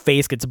Davidson's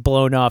face gets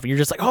blown off, and you're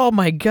just like, oh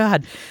my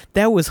god,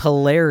 that was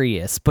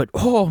hilarious, but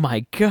oh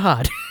my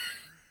god.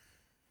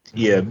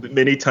 Yeah,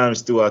 many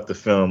times throughout the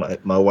film,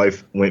 my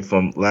wife went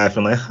from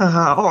laughing like,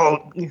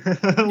 oh, in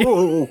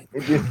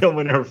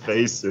her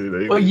face.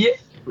 Well,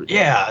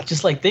 yeah,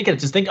 just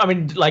think. I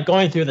mean, like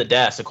going through the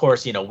deaths, of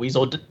course,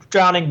 Weasel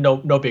drowning,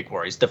 no big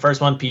worries. The first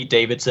one, Pete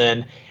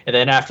Davidson, and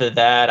then after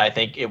that, I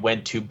think it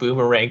went to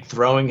Boomerang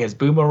throwing his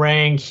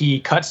boomerang. He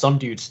cut some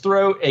dude's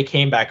throat. It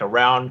came back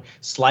around,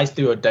 sliced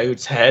through a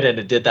dude's head, and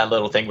it did that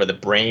little thing where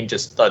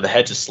the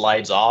head just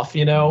slides off.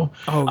 Oh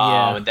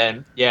yeah. And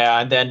then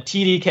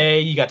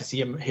TDK, you got to see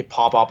him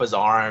pop up his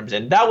arms,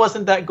 and that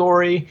wasn't that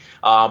gory.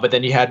 But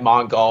then you had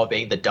Mongol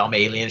being the dumb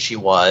alien she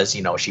was.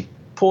 She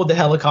pulled the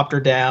helicopter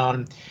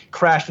down,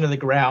 crashed into the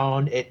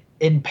ground. It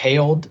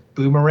impaled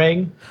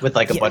Boomerang with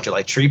like a bunch of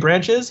like tree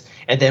branches,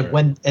 and then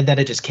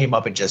it just came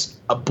up and just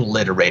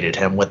obliterated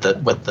him with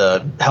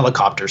the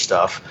helicopter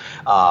stuff.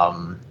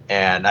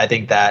 And I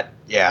think that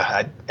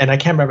I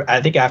can't remember. I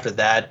think after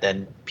that,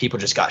 then people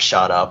just got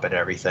shot up and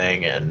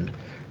everything, and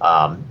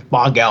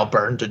Mongol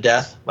burned to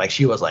death. Like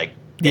she was like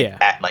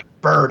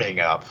burning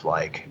up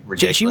like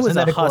ridiculous. She was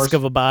a husk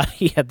of a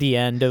body at the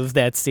end of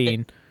that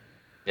scene.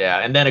 Yeah,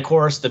 and then, of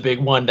course, the big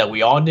one that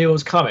we all knew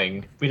was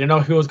coming. We didn't know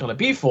who it was going to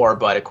be for,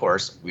 but, of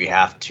course, we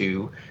have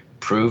to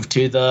prove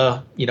to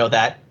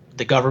that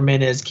the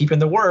government is keeping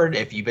the word.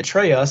 If you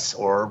betray us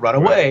or run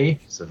away,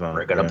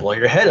 we're going to blow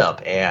your head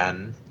up.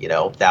 And,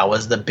 that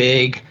was the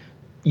big,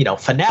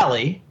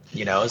 finale.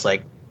 It's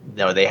like,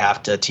 they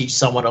have to teach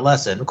someone a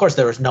lesson. Of course,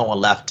 there was no one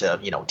left to,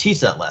 teach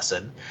that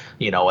lesson.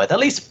 At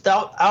least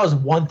that was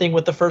one thing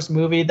with the first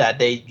movie, that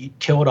they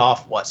killed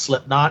off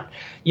Slipknot.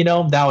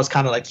 That was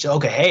kind of like,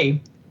 okay,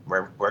 hey,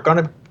 we're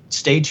gonna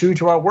stay true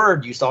to our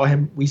word. You saw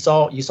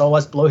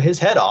us blow his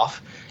head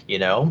off.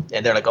 And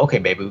they're like, okay,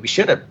 maybe we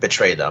should have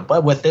betrayed them.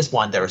 But with this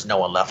one, there was no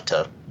one left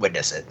to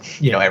witness it.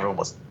 Everyone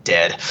was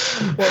dead.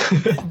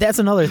 Well, that's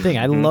another thing.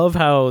 I love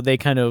how they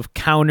kind of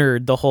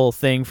countered the whole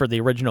thing for the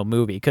original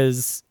movie,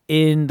 because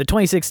in the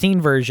 2016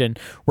 version,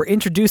 we're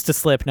introduced to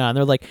Slipknot, and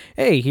they're like,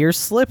 hey, here's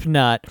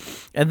Slipknot.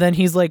 And then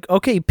he's like,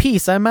 okay,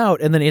 peace, I'm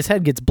out. And then his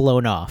head gets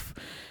blown off.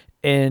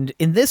 And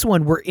in this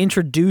one, we're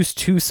introduced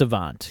to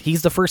Savant.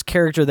 He's the first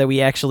character that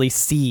we actually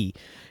see.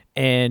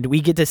 And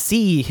we get to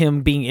see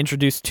him being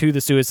introduced to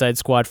the Suicide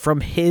Squad from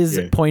his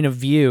point of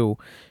view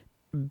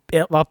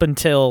up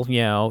until,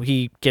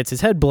 he gets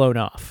his head blown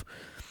off.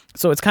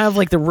 So it's kind of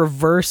like the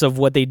reverse of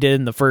what they did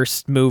in the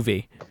first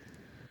movie.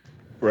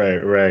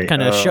 Right.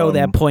 Kind of show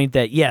that point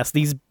that, yes,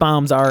 these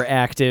bombs are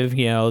active.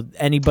 You know,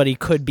 anybody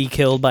could be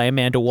killed by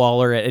Amanda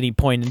Waller at any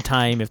point in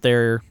time if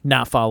they're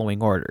not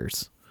following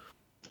orders.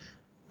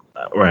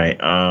 Right.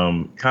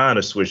 Kind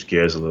of switch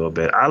gears a little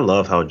bit. I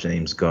love how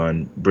James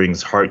Gunn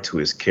brings heart to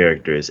his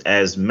characters.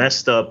 As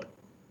messed up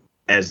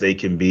as they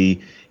can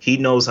be, he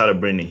knows how to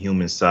bring the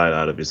human side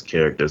out of his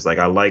characters. Like,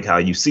 I like how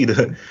you see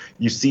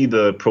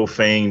the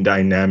profane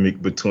dynamic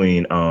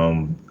between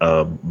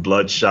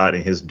Bloodshot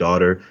and his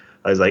daughter.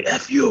 I was like,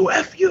 F you,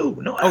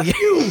 no, F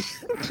you.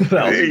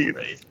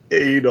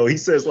 You know, he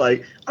says,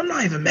 like, I'm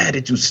not even mad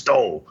that you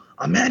stole.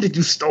 I'm mad that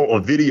you stole a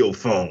video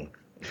phone.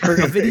 Or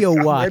a video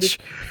watch.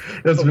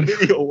 That's a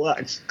video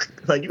watch.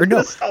 Like, or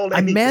no,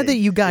 I'm mad that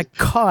you got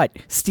caught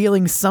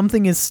stealing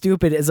something as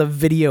stupid as a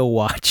video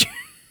watch.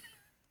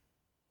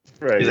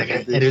 Right. He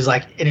was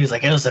like,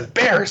 it was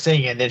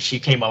embarrassing. And then she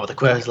came up with a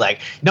question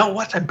like, no,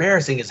 what's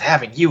embarrassing is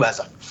having you as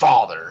a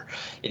father.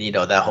 And, you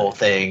know, that whole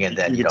thing. And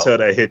then, you can tell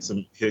that hits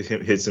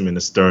him in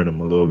the sternum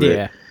a little bit.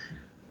 Yeah.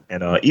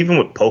 And even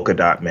with Polka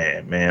Dot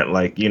Man,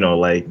 like, you know,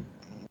 like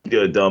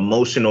the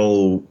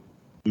emotional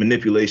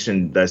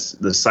manipulation, that's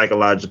the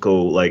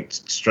psychological like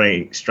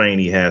strain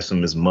he has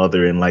from his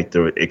mother, and like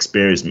the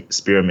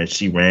experiment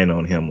she ran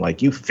on him.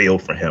 Like, you feel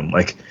for him.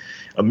 Like,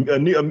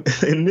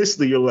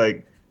 initially you're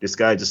like, this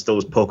guy just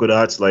stole polka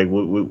dots. Like,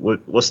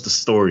 what's the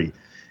story?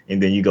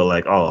 And then you go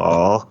like,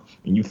 oh,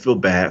 and you feel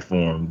bad for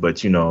him.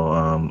 But, you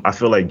know, I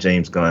feel like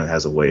James Gunn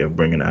has a way of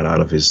bringing that out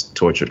of his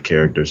tortured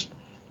characters.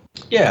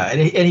 Yeah,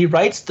 and he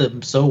writes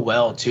them so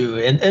well too,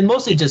 and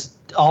mostly just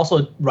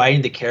also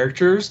writing the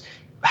characters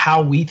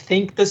how we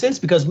think this is,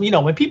 because, you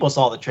know, when people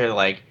saw the trailer,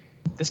 like,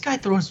 this guy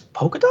throws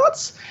polka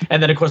dots,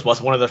 and then of course what's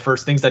one of the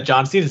first things that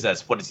John Cena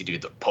says? What does he do?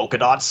 The polka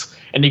dots?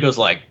 And he goes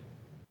like,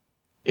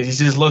 he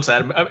just looks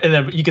at him, and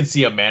then you can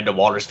see Amanda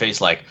Waller's face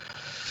like,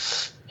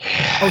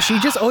 yeah. Oh, she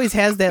just always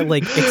has that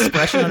like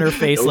expression on her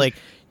face, like,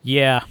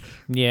 yeah.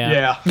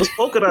 Those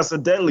polka dots are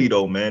deadly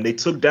though, man. They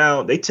take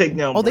down.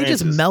 Oh, they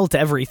just melt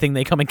everything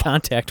they come in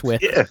contact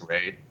with. Yeah,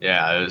 right.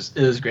 Yeah, it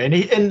was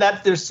great, and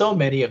that there's so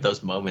many of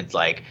those moments.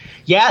 Like,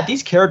 yeah,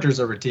 these characters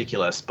are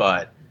ridiculous,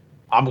 but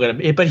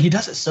but he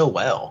does it so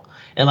well.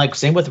 And like,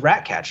 same with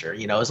Ratcatcher.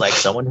 You know, it's like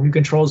someone who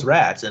controls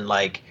rats, and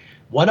like,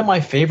 one of my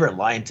favorite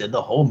lines in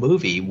the whole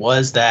movie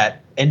was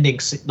that ending,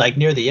 like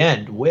near the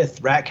end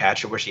with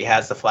Ratcatcher, where she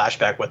has the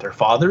flashback with her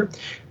father,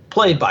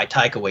 played by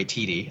Taika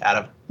Waititi.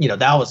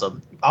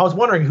 I was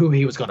wondering who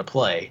he was going to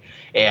play,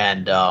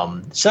 and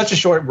such a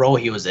short role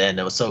he was in.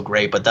 It was so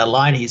great. But that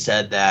line he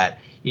said that,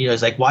 you know,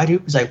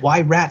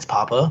 why rats,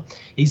 Papa?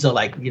 He's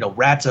like, you know,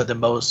 rats are the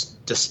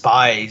most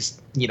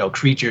despised, you know,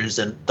 creatures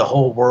in the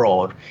whole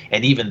world,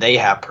 and even they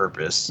have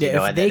purpose. Yeah, you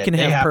know, if they can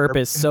have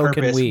purpose, so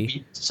can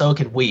we. So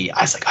can we.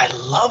 I was like, I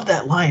love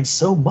that line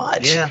so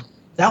much. Yeah,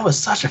 that was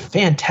such a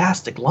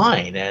fantastic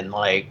line, and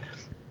like,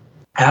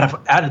 out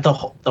of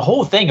the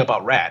whole thing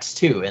about rats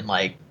too, and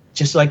like,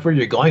 just like where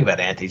you're going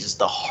about, Anthony, just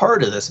the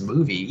heart of this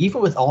movie,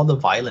 even with all the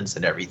violence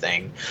and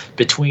everything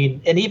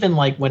and even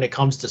like when it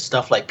comes to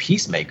stuff like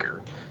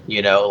Peacemaker,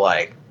 you know,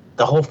 like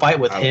the whole fight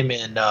with him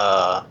and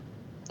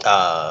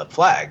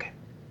Flag,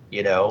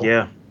 you know.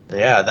 Yeah,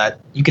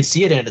 that you could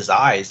see it in his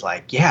eyes.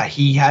 Like, yeah,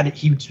 he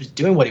was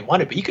doing what he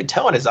wanted, but you could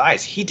tell in his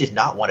eyes he did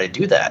not want to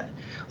do that.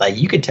 Like,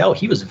 you could tell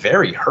he was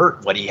very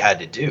hurt what he had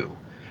to do,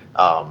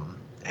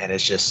 and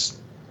it's just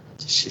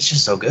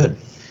so good.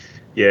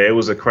 Yeah, it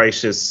was a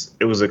crisis.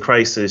 It was a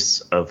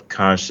crisis of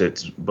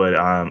conscience, but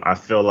I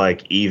feel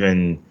like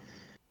even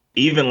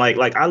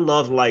like I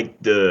love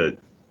like the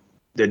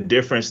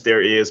difference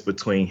there is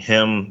between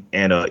him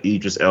and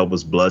Idris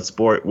Elba's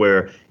Bloodsport,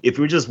 where if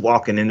you're just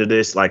walking into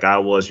this like I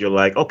was, you're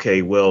like,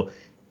 okay, well,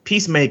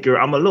 Peacemaker,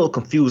 I'm a little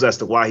confused as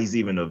to why he's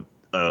even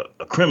a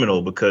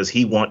criminal, because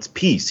he wants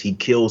peace. He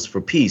kills for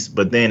peace.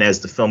 But then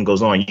as the film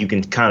goes on, you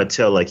can kind of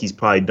tell like he's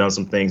probably done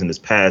some things in his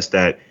past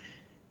that,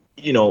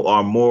 you know,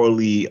 are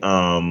morally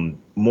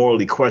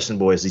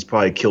questionable, as he's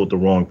probably killed the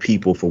wrong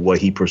people for what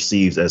he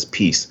perceives as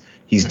peace.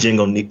 He's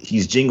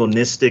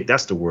jingoistic.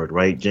 That's the word,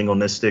 right?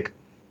 Jingoistic.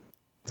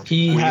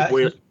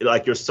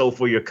 Like you're so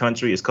for your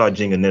country. It's called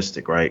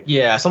jingoistic, right?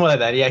 Yeah, something like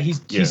that. Yeah,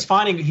 he's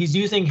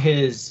using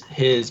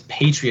his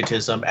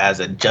patriotism as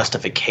a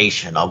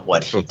justification of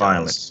what he does.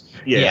 Violence.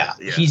 Yeah,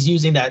 he's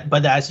using that.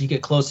 But as you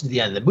get closer to the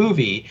end of the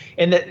movie,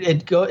 and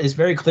it's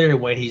very clear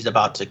when he's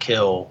about to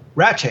kill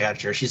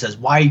Ratcatcher, she says,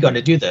 "Why are you going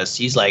to do this?"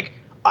 He's like,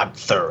 "I'm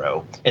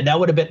thorough." And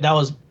if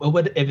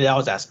that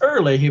was asked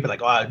earlier, he'd be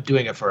like, "Oh, I'm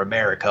doing it for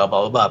America,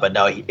 blah blah blah." But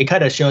no, it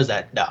kind of shows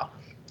that no,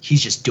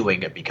 he's just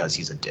doing it because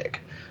he's a dick.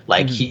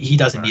 Like, he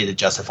doesn't need to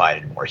justify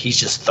it anymore. He's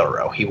just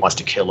thorough. He wants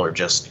to kill her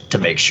just to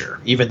make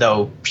sure, even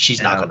though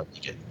she's not going to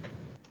like it.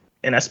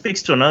 And that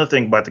speaks to another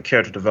thing about the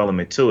character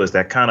development too, is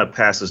that kind of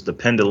passes the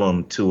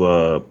pendulum to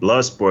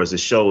Bloodsport. It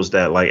shows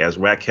that, like, as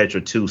Ratcatcher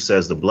 2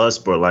 says to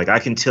Bloodsport, like, I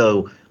can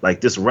tell,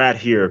 like, this rat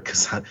here,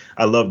 because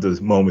I love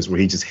those moments where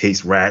he just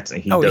hates rats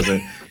and he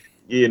doesn't,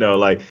 you know,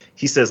 like,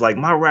 he says, like,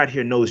 my rat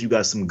here knows you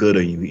got some good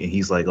in you. And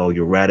he's like, oh,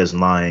 your rat is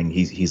lying.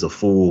 He's a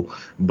fool.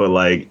 But,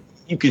 like,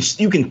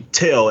 you can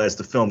tell as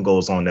the film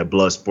goes on that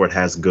Bloodsport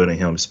has good in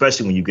him,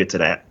 especially when you get to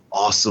that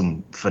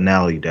awesome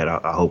finale that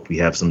I hope we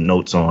have some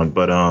notes on.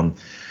 But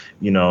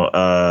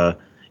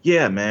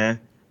yeah, man,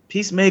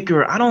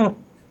 Peacemaker. I don't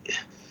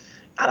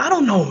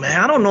know,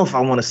 man. I don't know if I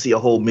want to see a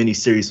whole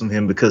miniseries from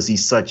him because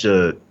he's such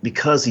a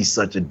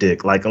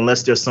dick. Like,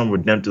 unless there's some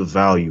redemptive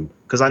value.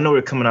 Because I know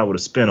they're coming out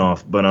with a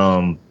spinoff, but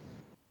I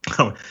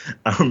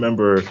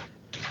remember.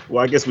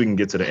 Well, I guess we can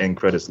get to the end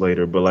credits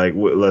later, but like,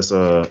 let's.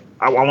 I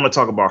want to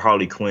talk about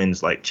Harley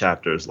Quinn's like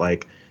chapters.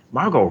 Like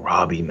Margot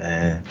Robbie,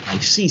 man,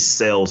 like she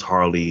sells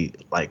Harley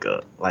like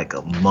a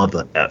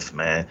mother f,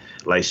 man.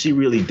 Like she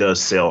really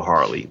does sell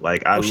Harley.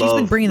 Like she's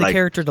been bringing the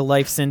character to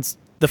life since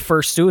the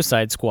first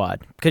Suicide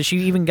Squad, because she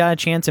even got a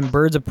chance in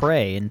Birds of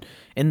Prey and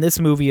in this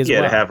movie as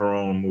well. Yeah, to have her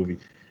own movie.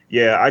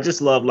 Yeah, I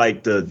just love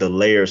like the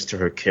layers to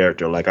her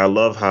character. Like I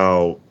love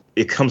how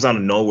it comes out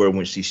of nowhere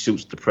when she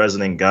shoots the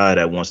president guy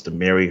that wants to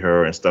marry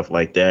her and stuff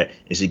like that.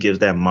 And she gives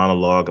that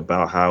monologue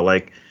about how,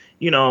 like,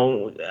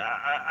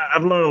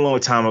 I've learned a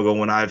long time ago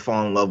when I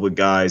fall in love with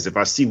guys, if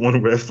I see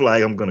one red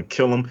flag, I'm going to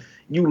kill him.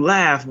 You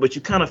laugh, but you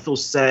kind of feel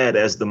sad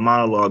as the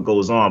monologue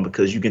goes on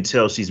because you can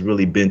tell she's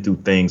really been through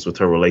things with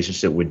her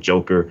relationship with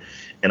Joker.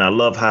 And I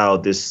love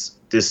how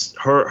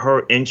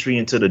her entry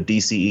into the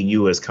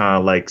DCEU has kind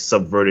of like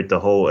subverted the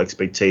whole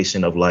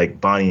expectation of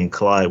like Bonnie and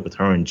Clyde with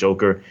her and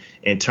Joker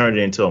and turned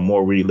it into a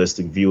more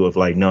realistic view of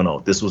like, no,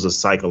 this was a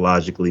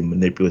psychologically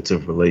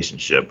manipulative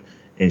relationship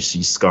and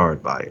she's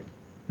scarred by it.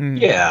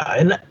 Yeah,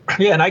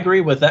 and I agree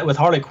with that with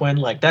Harley Quinn.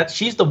 Like that,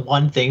 she's the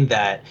one thing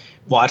that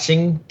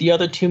watching the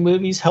other two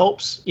movies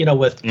helps.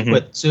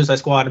 With Suicide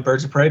Squad and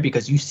Birds of Prey,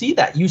 because you see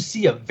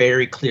a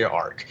very clear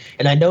arc.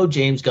 And I know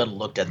James Gunn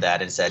looked at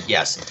that and said,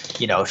 yes,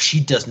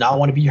 she does not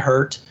want to be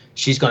hurt.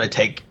 She's going to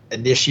take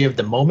initiative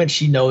the moment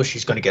she knows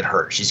she's going to get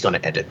hurt. She's going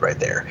to end it right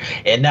there,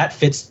 and that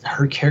fits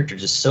her character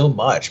just so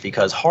much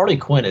because Harley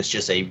Quinn is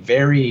just a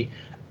very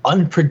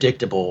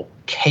unpredictable,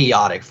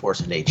 chaotic force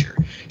of nature.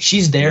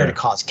 She's there to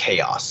cause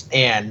chaos,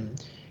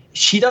 and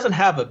she doesn't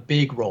have a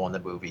big role in the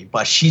movie,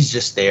 but she's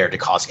just there to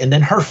cause. And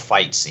then her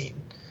fight scene,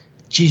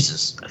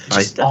 Jesus, that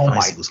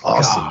fight was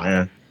awesome,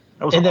 man.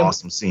 That was an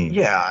awesome scene.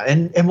 Yeah,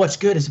 and what's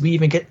good is we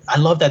even get. I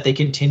love that they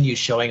continue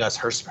showing us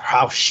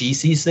how she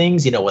sees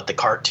things. With the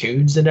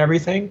cartoons and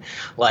everything.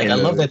 Like I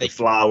love that they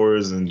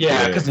flowers and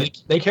because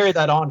they carry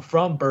that on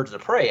from Birds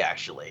of Prey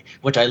actually,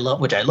 which I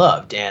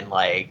loved, and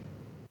like.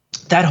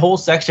 That whole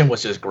section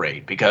was just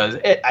great because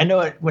I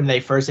know when they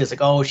first say it's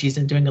like, oh, she's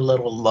doing a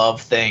little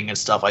love thing and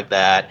stuff like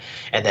that.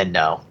 And then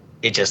no,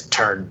 it just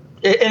turned.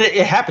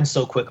 It happened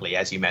so quickly,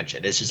 as you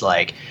mentioned. It's just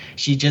like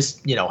she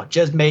just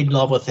made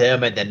love with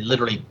him. And then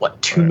literally,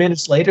 2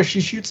 minutes later,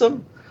 she shoots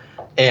him.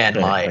 And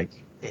like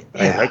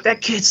that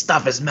kid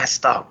stuff is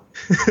messed up.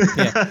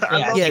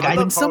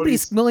 When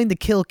somebody's willing to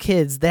kill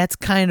kids, that's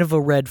kind of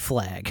a red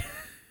flag.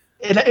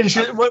 And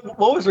what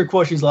was her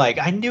quote? She's like,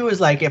 I knew it was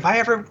like, if I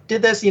ever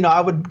did this,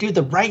 I would do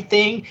the right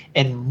thing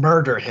and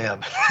murder him.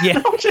 Yeah.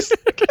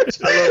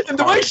 And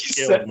the way she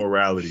said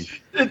morality.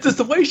 It's just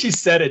the way she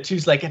said it. She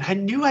was like, and I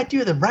knew I'd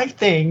do the right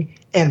thing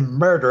and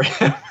murder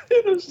him.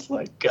 It was just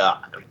like,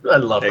 God, I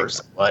love her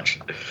so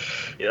much.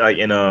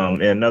 And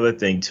another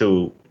thing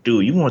too,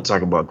 dude, you want to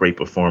talk about great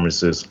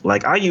performances.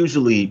 Like I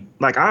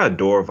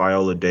adore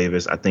Viola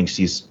Davis. I think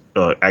she's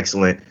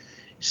excellent.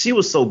 She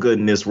was so good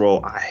in this role.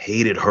 I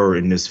hated her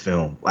in this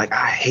film. Like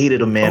I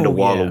hated Amanda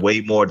Waller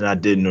way more than I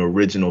did in the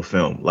original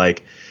film.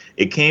 Like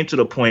it came to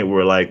the point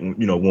where like,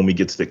 when we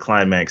get to the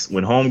climax,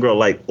 when Homegirl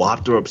like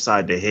whopped her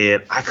upside the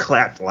head, I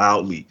clapped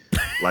loudly.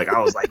 Like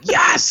I was like,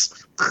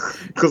 yes,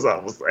 because I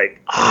was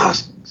like,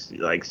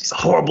 she's a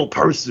horrible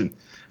person.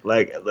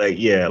 Like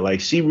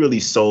she really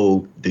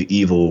sold the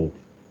evil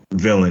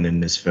villain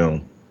in this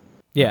film.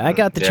 Yeah, I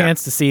got the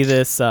chance to see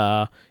this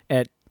at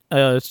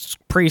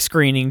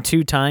pre-screening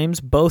 2 times.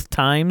 Both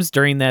times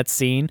during that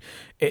scene,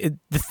 the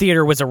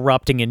theater was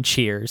erupting in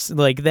cheers.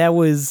 Like that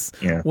was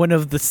one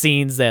of the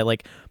scenes that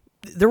like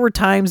there were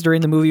times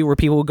during the movie where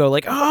people would go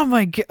like, oh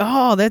my god,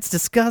 oh that's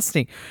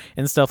disgusting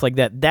and stuff like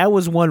that. That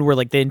was one where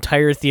like the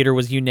entire theater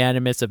was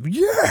unanimous of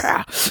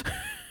yeah.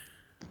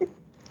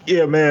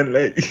 Yeah, man.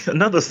 Like,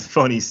 another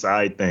funny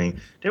side thing.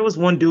 There was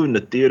one dude in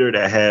the theater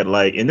that had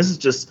like, and this is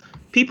just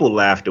people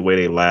laughed the way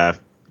they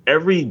laugh.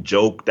 Every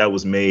joke that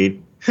was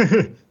made.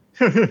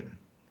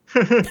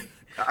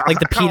 Like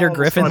the Peter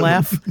Griffin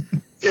laugh.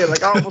 Yeah,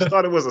 like I almost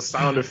thought it was a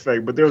sound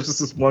effect, but there was just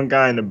this one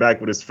guy in the back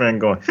with his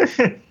friend going.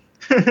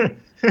 I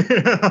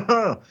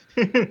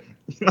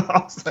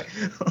was like,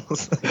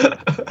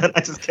 and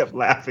I just kept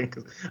laughing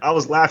because I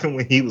was laughing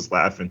when he was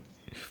laughing.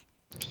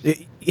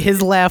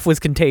 His laugh was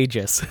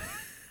contagious.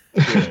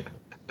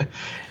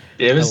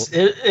 There's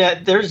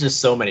just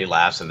so many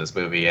laughs in this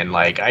movie, and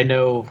like I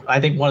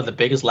think one of the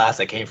biggest laughs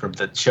that came from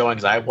the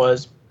showings I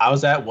was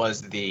at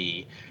was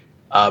the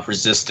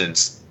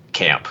Resistance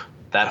camp.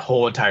 That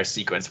whole entire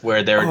sequence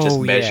where they're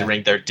just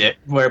measuring their dick,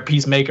 where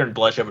Peacemaker and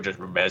Bloodshot were just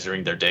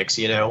measuring their dicks,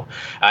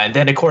 and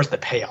then of course the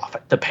payoff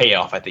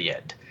at the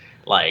end.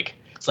 Like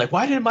it's like,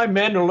 why didn't my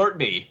men alert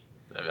me?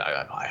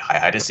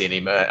 I didn't see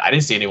any. I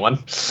didn't see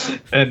anyone,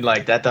 and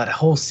like that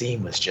whole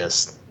scene was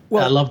just.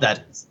 Well, I love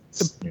that.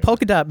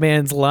 Polka Dot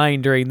Man's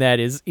line during that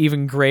is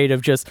even great.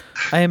 Of just,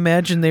 I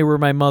imagine they were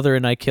my mother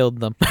and I killed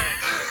them.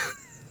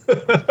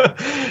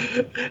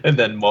 And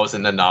then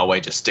Mosen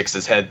Nanawe just sticks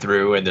his head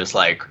through, and there's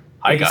like,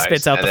 "Hi guys,"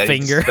 spits out the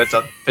finger.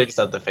 Spits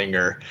out the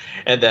finger,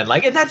 and then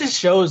like, and that just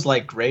shows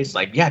like Grace,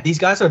 like, yeah, these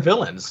guys are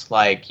villains,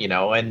 like, you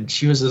know. And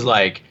she was just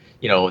like,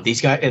 you know,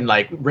 these guys, and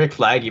like Rick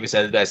Flag even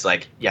said that's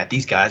like, yeah,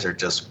 these guys are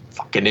just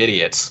fucking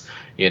idiots,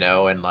 you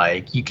know. And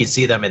like you can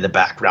see them in the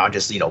background,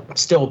 just, you know,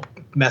 still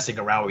messing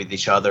around with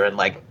each other. And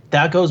like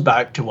that goes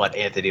back to what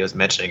Anthony was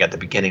mentioning at the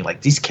beginning,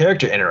 like these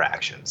character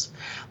interactions,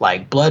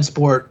 like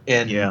Bloodsport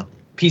and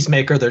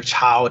Peacemaker, their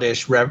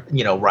childish,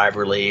 you know,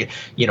 rivalry,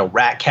 you know,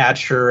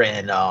 Ratcatcher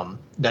and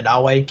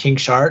Nanawe, King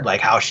Shark,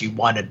 like how she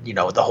wanted, you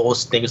know, the whole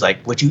thing was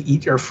like, would you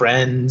eat your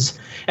friends?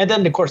 And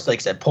then, of course, like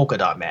I said, Polka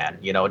Dot Man,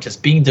 you know,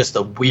 just being just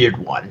the weird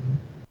one.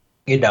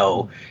 You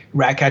know,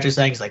 Ratcatcher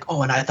saying, he's like,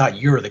 oh, and I thought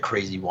you were the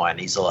crazy one.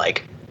 He's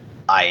like,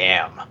 I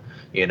am.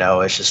 You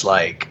know, it's just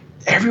like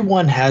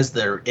everyone has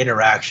their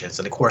interactions.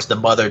 And, of course, the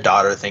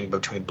mother-daughter thing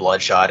between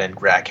Bloodshot and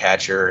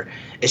Ratcatcher,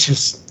 it's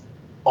just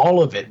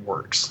all of it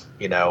works,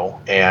 you know,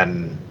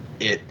 and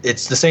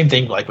it's the same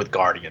thing like with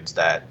Guardians,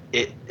 that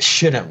it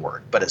shouldn't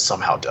work, but it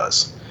somehow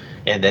does.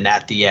 And then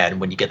at the end,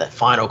 when you get that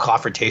final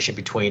confrontation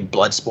between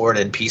Bloodsport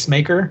and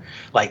Peacemaker,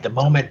 like the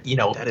moment, you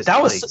know, that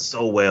was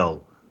so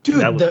well. Dude,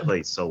 that was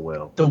played so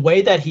well. The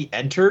way that he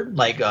entered,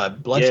 like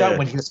Bloodshot,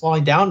 when he was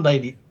falling down,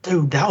 like,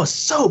 dude, that was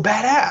so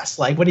badass.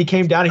 Like when he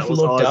came down and he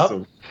looked up,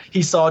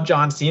 he saw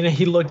John Cena,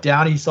 he looked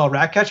down, he saw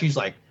Ratcatcher, he's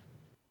like,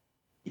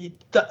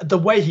 the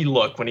way he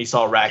looked when he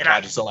saw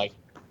Ratcatcher, so like,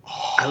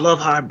 oh. I love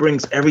how it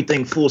brings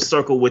everything full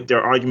circle with their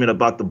argument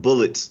about the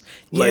bullets.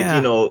 Like,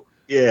 you know,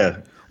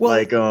 Well,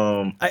 like,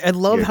 I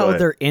love how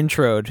they're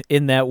introed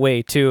in that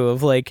way too,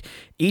 of like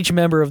each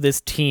member of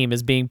this team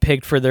is being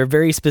picked for their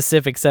very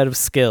specific set of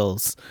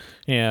skills.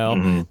 You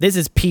know, This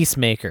is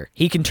Peacemaker.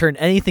 He can turn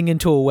anything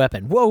into a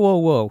weapon.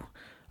 Whoa.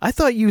 I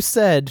thought you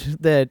said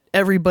that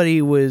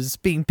everybody was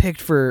being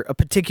picked for a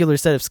particular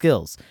set of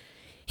skills.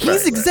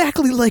 He's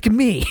exactly like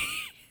me.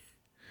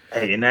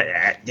 Hey, and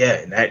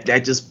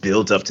that just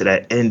builds up to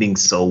that ending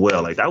so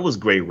well. Like that was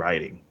great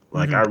writing.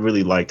 Like I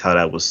really liked how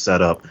that was set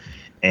up,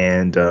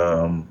 and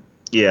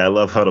I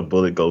love how the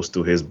bullet goes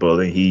through his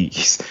bullet.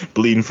 He's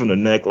bleeding from the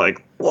neck.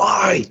 Like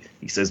why?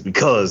 He says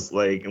because.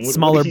 Like and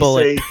smaller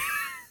bullet.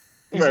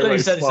 He's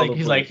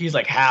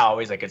like how?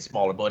 He's like it's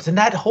smaller bullets, and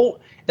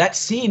that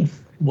scene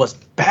was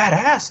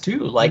badass too.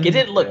 Like it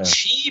didn't look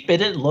cheap, it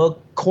didn't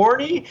look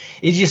corny.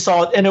 It just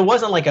saw, and it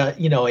wasn't like a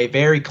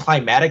very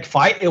climatic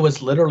fight. It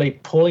was literally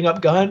pulling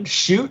up gun,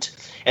 shoot,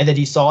 and then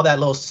he saw that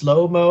little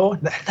slow mo.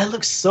 That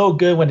looks so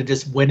good when it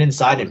just went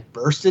inside and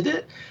bursted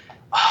it.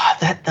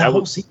 That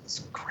whole scene was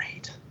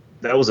great.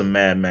 That was a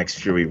Mad Max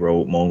Fury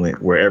Road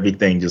moment where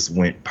everything just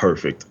went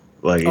perfect.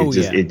 Like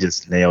it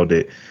just nailed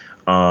it.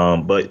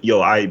 But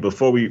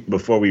before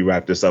we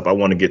wrap this up, I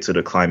want to get to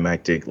the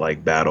climactic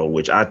like battle,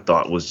 which I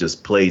thought was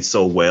just played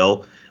so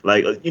well.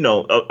 Like,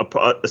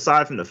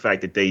 aside from the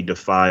fact that they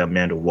defy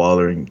Amanda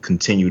Waller and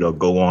continue to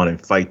go on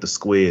and fight the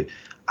Squid,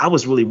 I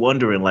was really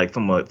wondering, like,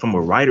 from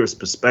a writer's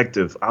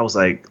perspective, I was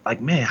like,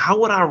 man, how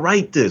would I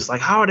write this? Like,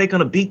 how are they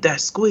gonna beat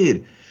that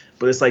Squid?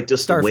 But it's like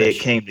just Starfish. The way it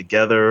came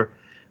together,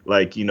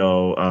 like,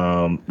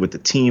 with the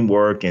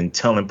teamwork and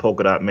telling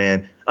Polka Dot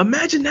Man,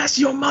 imagine that's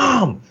your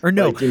mom. Or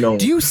no, like,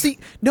 do you see?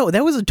 No,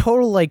 that was a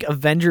total like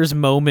Avengers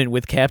moment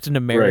with Captain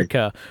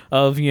America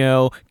of,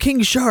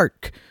 King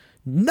Shark,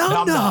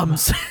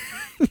 nom-noms.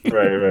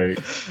 Right.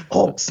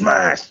 Oh,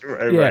 smash.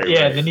 Right.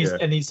 And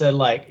he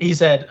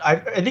said, I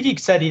think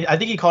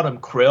he called him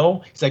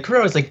Krill. He's like,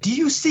 Krill is like, do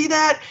you see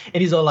that?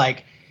 And he's all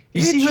like,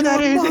 you see who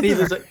that is? And he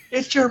was like,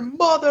 it's your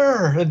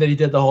mother. And then he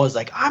did the whole, he's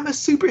like, I'm a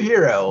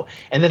superhero.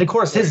 And then, of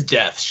course, his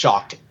death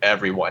shocked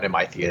everyone in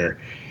my theater.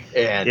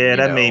 And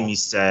that made me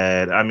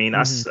sad. I mean,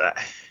 that's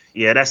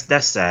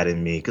sad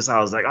in me because I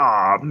was like,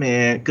 oh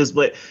man,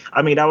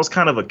 that was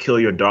kind of a kill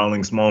your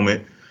darlings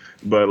moment,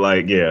 but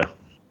like, yeah.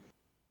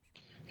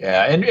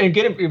 And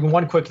getting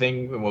one quick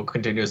thing, and we'll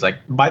continue, is like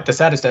the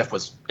saddest death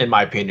was, in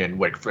my opinion,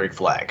 Rick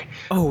Flag.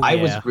 I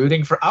was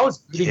rooting for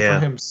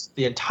him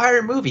the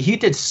entire movie.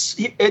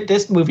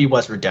 This movie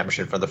was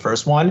redemption for the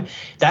first one.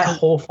 That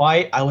whole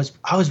fight, I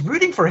was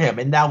rooting for him,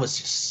 and that was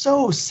just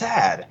so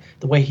sad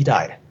the way he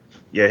died.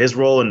 Yeah, his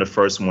role in the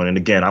first one, and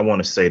again, I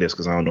want to say this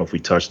because I don't know if we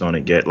touched on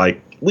it yet.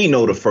 Like, we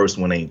know the first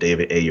one ain't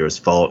David Ayer's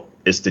fault.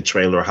 It's the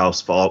trailer house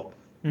fault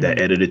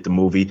that edited the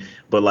movie.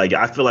 But, like,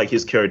 I feel like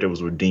his character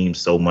was redeemed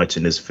so much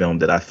in this film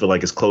that I feel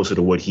like it's closer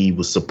to what he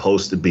was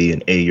supposed to be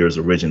in Ayer's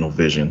original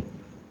vision.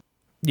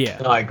 Yeah,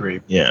 no, I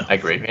agree. Yeah, I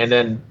agree.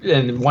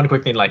 And one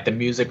quick thing, like the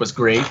music was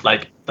great.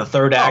 Like the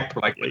third act,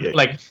 like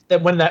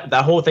that when that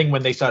whole thing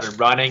when they started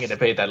running and they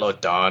played that little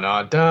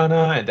da-na,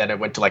 and then it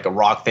went to like a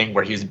rock thing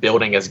where he was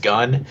building his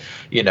gun.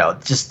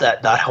 Just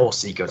that whole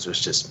sequence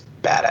was just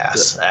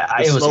badass.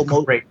 It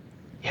was great.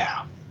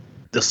 Yeah.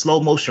 The slow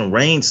motion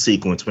rain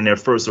sequence when they're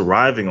first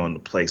arriving on the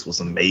place was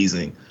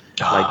amazing.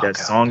 Like Oh that god.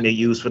 song they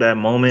use for that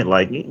moment.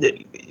 Like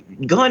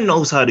Gunn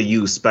knows how to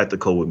use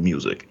spectacle with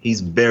music.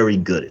 He's very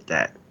good at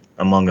that,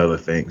 among other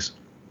things.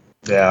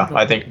 Yeah,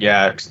 I think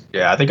I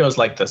think it was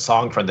like the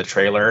song from the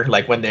trailer,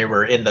 like when they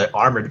were in the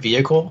armored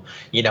vehicle,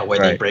 where they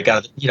Right. break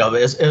out.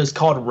 It was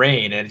called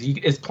Rain, and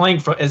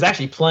it's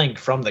actually playing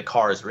from the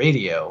car's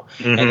radio,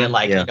 and then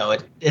like Yeah.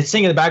 it's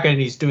singing in the background,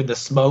 and he's doing the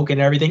smoke and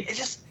everything.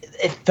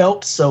 It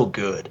felt so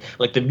good.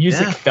 Like the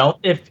music Yeah. felt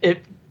if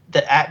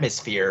the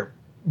atmosphere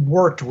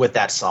worked with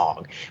that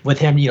song, with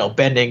him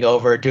bending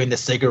over, doing the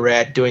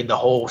cigarette, doing the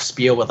whole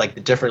spiel with like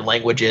the different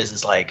languages.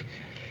 Is like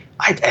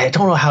I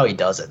don't know how he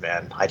does it,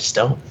 man. I just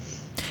don't.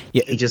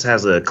 Yeah, He just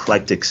has an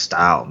eclectic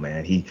style,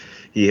 man.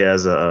 He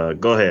has a.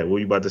 Go ahead. What were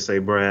you about to say,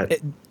 Brad?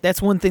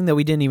 that's one thing that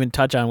we didn't even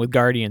touch on with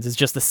Guardians. Is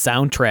just the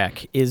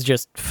soundtrack is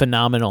just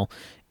phenomenal,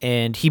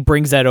 and he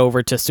brings that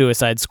over to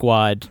Suicide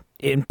Squad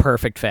in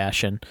perfect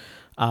fashion.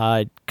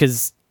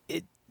 Because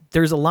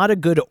there's a lot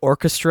of good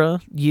orchestra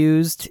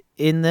used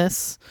in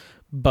this,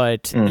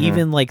 but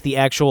even like the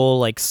actual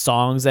like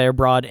songs that are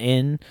brought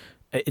in,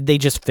 they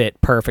just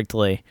fit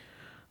perfectly.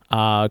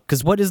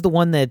 Because what is the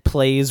one that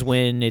plays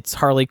when it's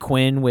Harley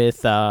Quinn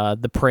with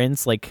the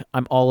Prince? Like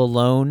I'm all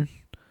alone.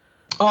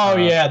 Oh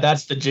yeah,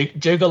 that's the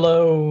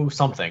Gigolo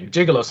something.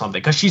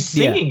 Because she's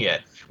singing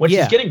it when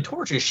Yeah. she's getting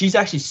tortured. She's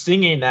actually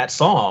singing that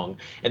song,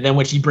 and then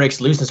when she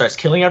breaks loose and starts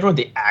killing everyone,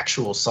 the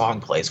actual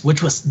song plays,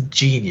 which was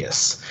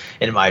genius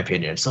in my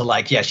opinion. So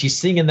like, yeah, she's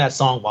singing that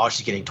song while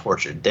she's getting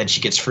tortured. Then she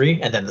gets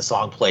free, and then the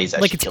song plays. As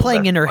Like she it's kills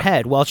playing in her everyone.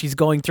 head while she's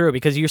going through it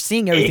because you're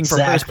seeing everything from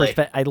her Exactly.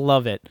 perspective. I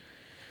love it.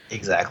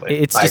 Exactly.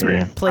 It's I just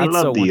agree. played I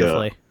love so the,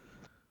 wonderfully.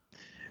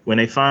 When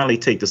they finally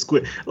take the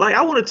squid. Like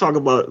I want to talk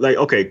about like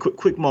okay,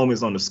 quick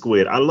moments on the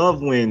squid. I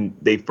love when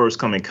they first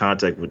come in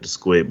contact with the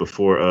squid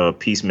before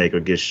Peacemaker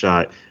gets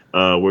shot.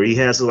 Where he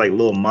has this like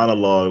little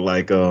monologue,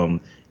 like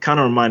kind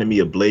of reminded me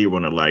of Blade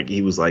Runner. Like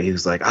he was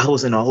like I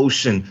was in the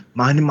ocean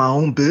minding my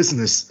own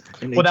business.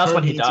 And they Well, that's turned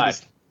when me he into died.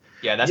 this-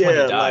 Yeah, that's when he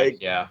Yeah, died.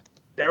 like- Yeah.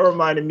 That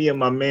reminded me of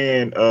my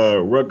man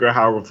Rutger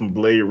Hauer from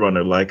Blade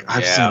Runner. Like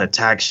I've Yeah. seen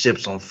attack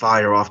ships on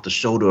fire off the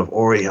shoulder of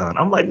Orion.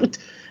 I'm like, what?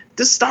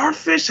 This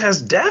starfish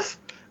has death.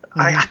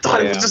 I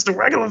thought it was Yeah. just a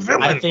regular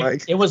villain. I think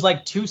like, it was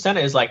like two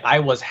sentences. Like I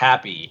was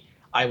happy.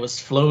 I was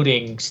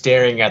floating,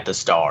 staring at the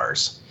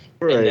stars.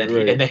 right, and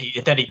right.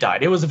 then he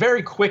died. It was a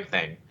very quick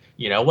thing.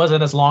 It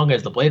wasn't as long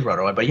as the Blade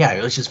Runner one, but yeah,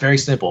 it was just very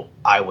simple.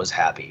 I was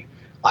happy.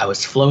 I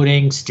was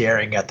floating,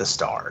 staring at the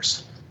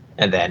stars,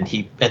 and then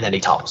he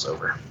topples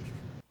over.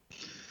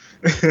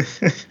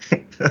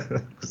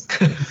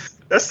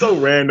 That's so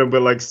random,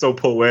 but like so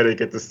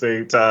poetic at the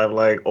same time.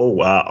 Like, oh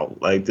wow,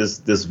 like this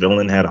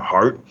villain had a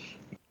heart.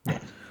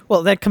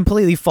 Well, that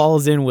completely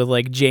falls in with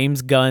like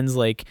James Gunn's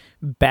like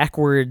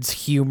backwards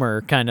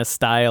humor kind of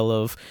style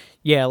of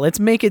let's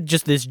make it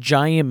just this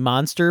giant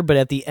monster, but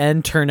at the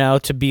end turn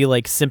out to be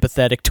like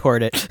sympathetic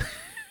toward it.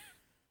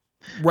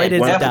 Right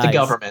as And it F dies. the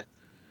government.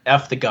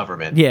 F the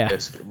government. Yeah.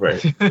 It's-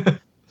 Right.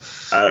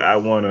 I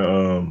want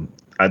to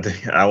I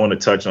think I want to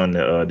touch on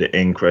the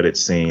end credit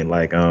scene.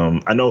 Like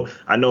I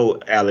know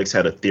Alex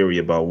had a theory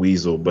about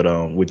Weasel, but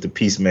with the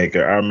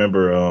Peacemaker, I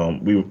remember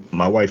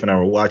my wife and I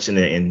were watching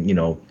it, and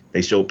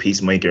they showed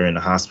Peacemaker in the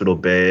hospital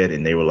bed,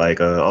 and they were like,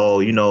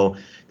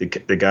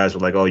 the guys were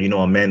like,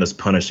 Amanda's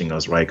punishing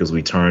us, right? Because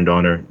we turned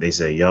on her. They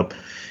say, yup.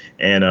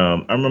 And I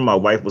remember my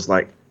wife was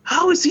like,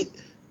 how is he?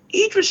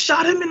 Idris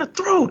shot him in the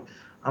throat.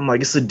 I'm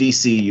like, it's a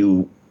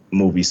DCU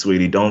movie,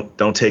 sweetie.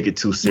 Don't take it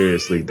too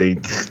seriously.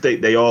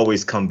 They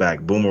always come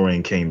back.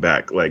 Boomerang came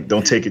back. Like,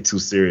 don't take it too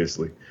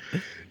seriously.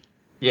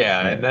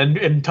 Yeah,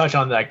 and touch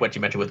on like what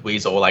you mentioned with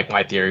Weasel. Like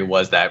my theory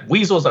was that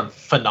Weasels are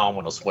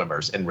phenomenal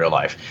swimmers in real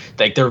life.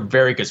 Like they're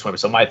very good swimmers.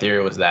 So my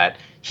theory was that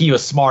he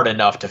was smart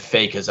enough to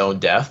fake his own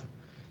death,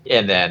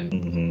 and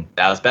then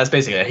that's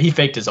basically it. He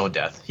faked his own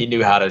death. He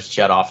knew how to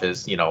shut off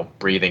his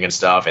breathing and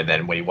stuff. And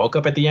then when he woke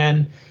up at the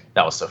end,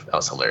 that was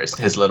hilarious.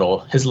 His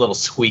little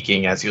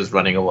squeaking as he was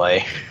running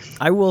away.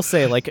 I will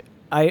say, like,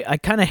 I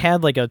kind of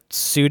had like a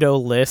pseudo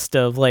list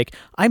of like,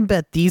 I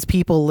bet these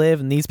people live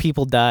and these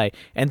people die.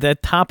 And the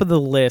top of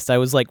the list, I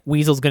was like,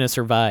 Weasel's going to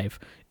survive.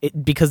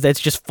 Because that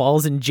just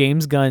falls in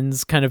James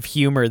Gunn's kind of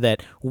humor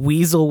that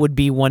Weasel would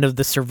be one of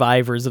the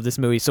survivors of this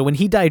movie. So when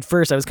he died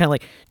first, I was kind of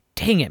like,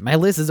 dang it, my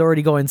list is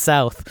already going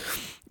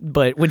south.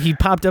 But when he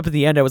popped up at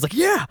the end, I was like,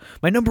 yeah,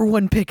 my number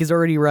one pick is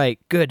already right.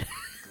 Good.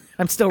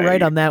 I'm still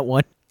right on that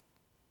one.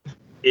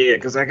 Yeah,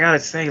 because I gotta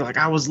say, like,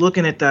 I was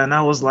looking at that and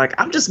I was like,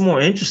 I'm just more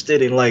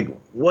interested in like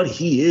what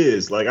he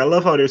is. Like, I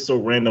love how they're so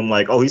random.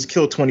 Like, oh, he's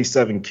killed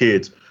 27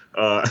 kids,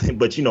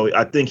 but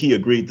I think he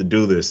agreed to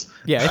do this.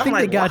 Yeah, I I'm think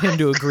they like, got him what?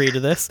 to agree to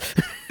this.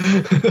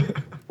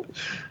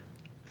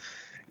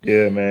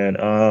 Yeah, man.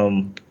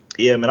 I'm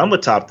gonna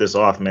top this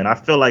off, man. I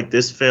feel like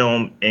this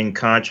film, in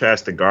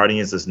contrast to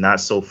Guardians, is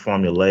not so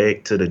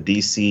formulaic to the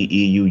DC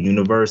EU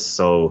universe.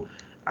 So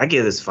I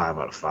give this 5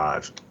 out of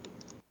 5.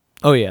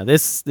 Oh yeah,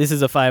 this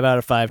is a 5 out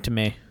of 5 to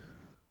me.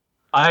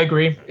 I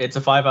agree. It's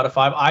a 5 out of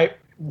 5.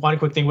 One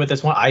quick thing with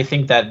this one. I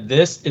think that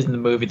this is the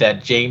movie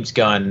that James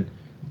Gunn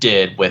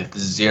did with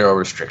zero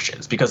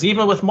restrictions, because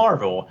even with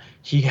Marvel,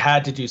 he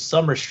had to do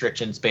some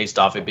restrictions based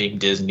off it being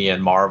Disney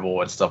and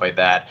Marvel and stuff like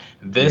that.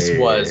 This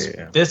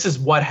is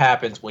what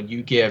happens when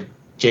you give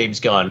James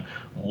Gunn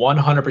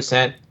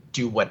 100%.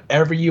 Do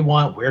whatever you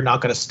want. We're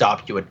not going to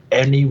stop you in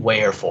any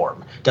way or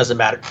form. Doesn't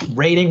matter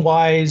rating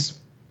wise,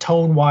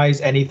 tone wise,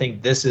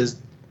 anything. This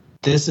is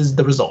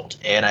the result,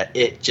 and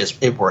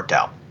it worked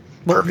out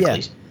perfectly. Well,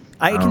 yeah.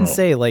 I can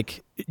say,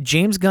 like,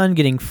 James Gunn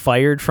getting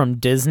fired from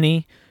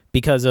Disney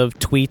because of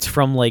tweets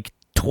from like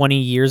 20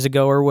 years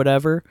ago or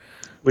whatever,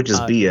 which is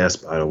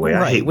BS, by the way.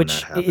 Right, I hate which when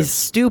that happens. is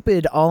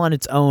stupid all on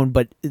its own.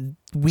 But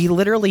we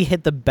literally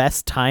hit the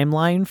best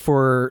timeline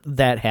for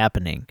that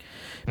happening,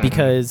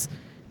 because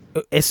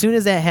as soon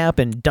as that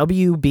happened,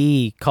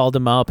 WB called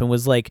him up and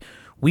was like,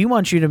 "We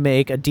want you to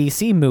make a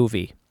DC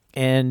movie."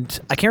 And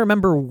I can't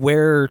remember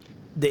where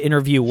the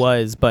interview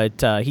was,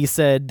 but he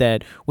said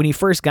that when he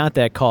first got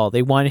that call,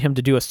 they wanted him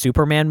to do a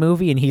Superman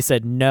movie, and he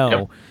said, "No,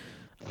 Yep.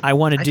 I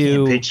want to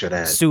do can't picture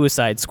that.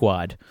 Suicide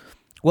Squad."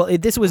 Well,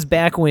 this was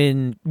back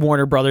when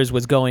Warner Brothers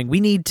was going, "We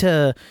need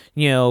to,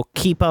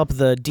 keep up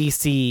the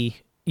DC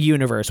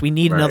universe. We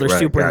need another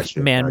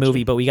Superman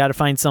movie, but we got to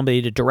find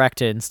somebody to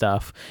direct it and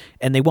stuff."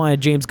 And they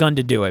wanted James Gunn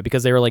to do it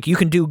because they were like, "You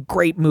can do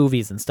great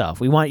movies and stuff.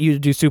 We want you to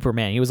do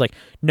Superman." He was like,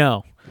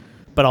 "No,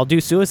 but I'll do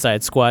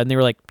Suicide Squad." And they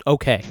were like,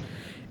 "Okay."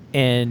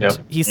 And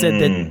he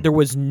said that there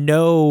was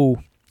no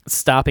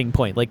stopping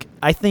point. Like,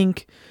 I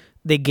think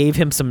they gave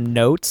him some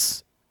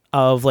notes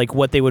of like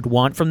what they would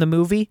want from the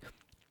movie,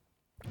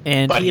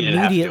 and But he he didn't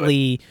have to do it.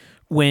 immediately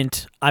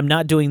went, "I'm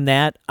not doing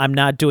that, I'm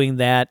not doing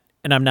that,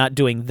 and I'm not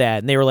doing that."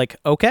 And they were like,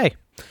 "Okay."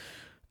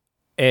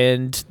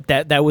 And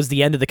that was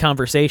the end of the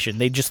conversation.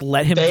 They just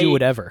let him do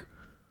whatever.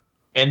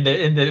 And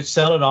to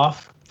sell it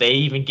off, they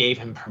even gave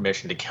him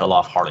permission to kill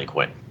off Harley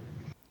Quinn.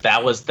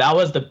 That was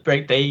the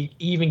break. They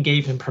even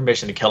gave him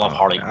permission to kill off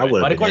Harley Quinn. I would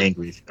have But of been course-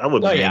 angry. I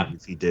would have been angry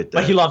if he did that.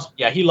 But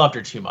he loved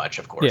her too much,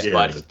 of course. Yeah.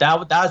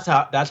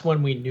 But that's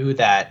when we knew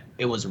that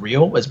it was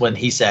real, was when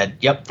he said,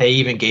 "Yep, they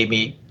even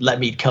let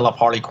me kill up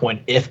Harley Quinn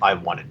if I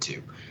wanted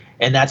to."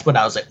 And that's when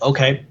I was like,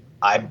 okay,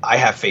 I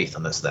have faith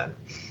in this then.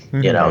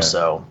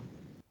 So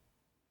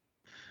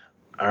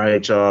All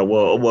right, y'all.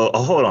 Well,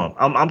 hold on.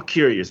 I'm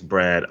curious,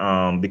 Brad.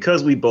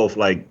 Because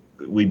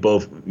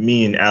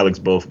me and Alex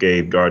both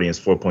gave Guardians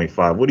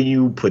 4.5. What do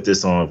you put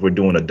this on if we're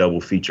doing a double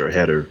feature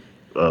header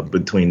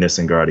between this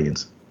and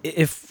Guardians?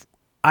 If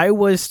I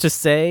was to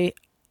say,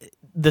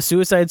 the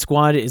Suicide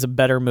Squad is a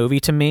better movie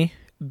to me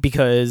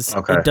because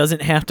it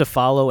doesn't have to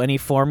follow any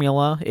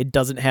formula. It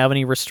doesn't have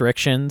any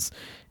restrictions.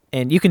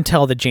 And you can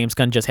tell that James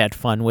Gunn just had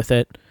fun with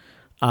it.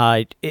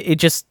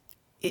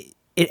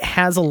 It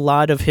has a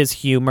lot of his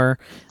humor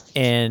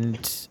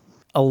and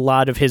a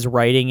lot of his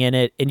writing in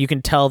it, and you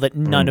can tell that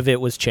none of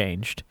it was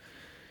changed.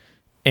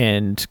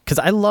 And because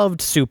I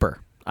loved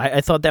Super,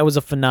 I thought that was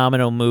a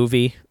phenomenal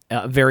movie,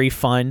 very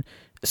fun.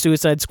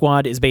 Suicide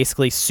Squad is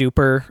basically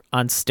Super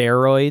on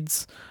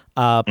steroids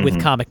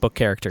with comic book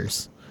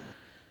characters.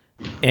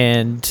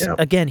 And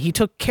again, he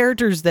took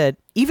characters that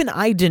even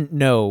I didn't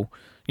know,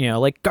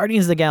 like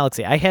Guardians of the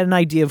Galaxy. I had an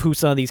idea of who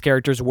some of these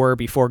characters were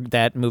before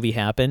that movie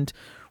happened.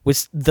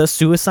 Was the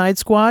Suicide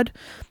Squad.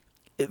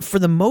 For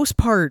the most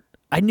part,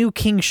 I knew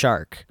King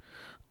Shark.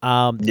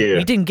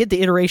 We didn't get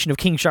the iteration of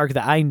King Shark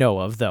that I know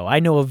of, though.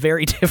 I know a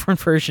very different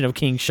version of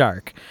King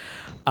Shark.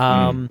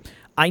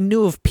 I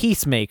knew of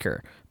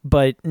Peacemaker,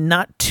 but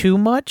not too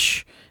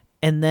much.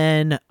 And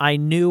then I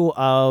knew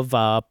of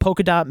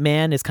Polka Dot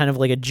Man as kind of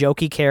like a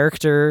jokey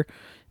character,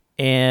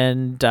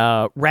 and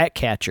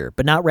Ratcatcher,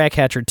 but not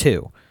Ratcatcher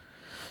 2.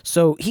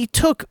 So he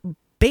took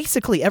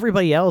basically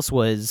everybody else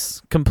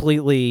was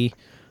completely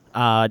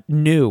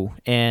new,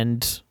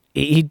 and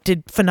he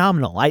did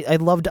phenomenal. I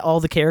loved all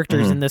the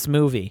characters in this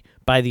movie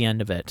by the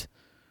end of it.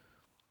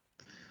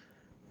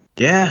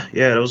 Yeah,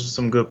 those are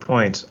some good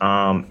points.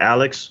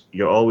 Alex,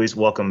 you're always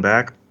welcome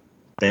back.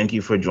 Thank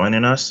you for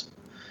joining us.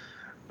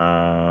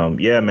 Man,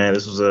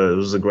 this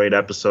was a great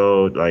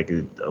episode. Like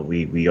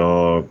we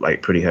all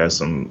pretty had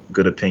some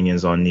good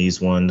opinions on these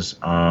ones.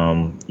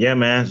 Man,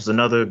 it's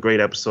another great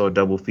episode,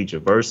 double feature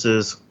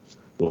versus.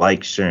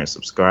 Like, share, and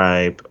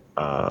subscribe.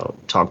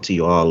 Talk to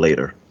you all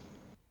later.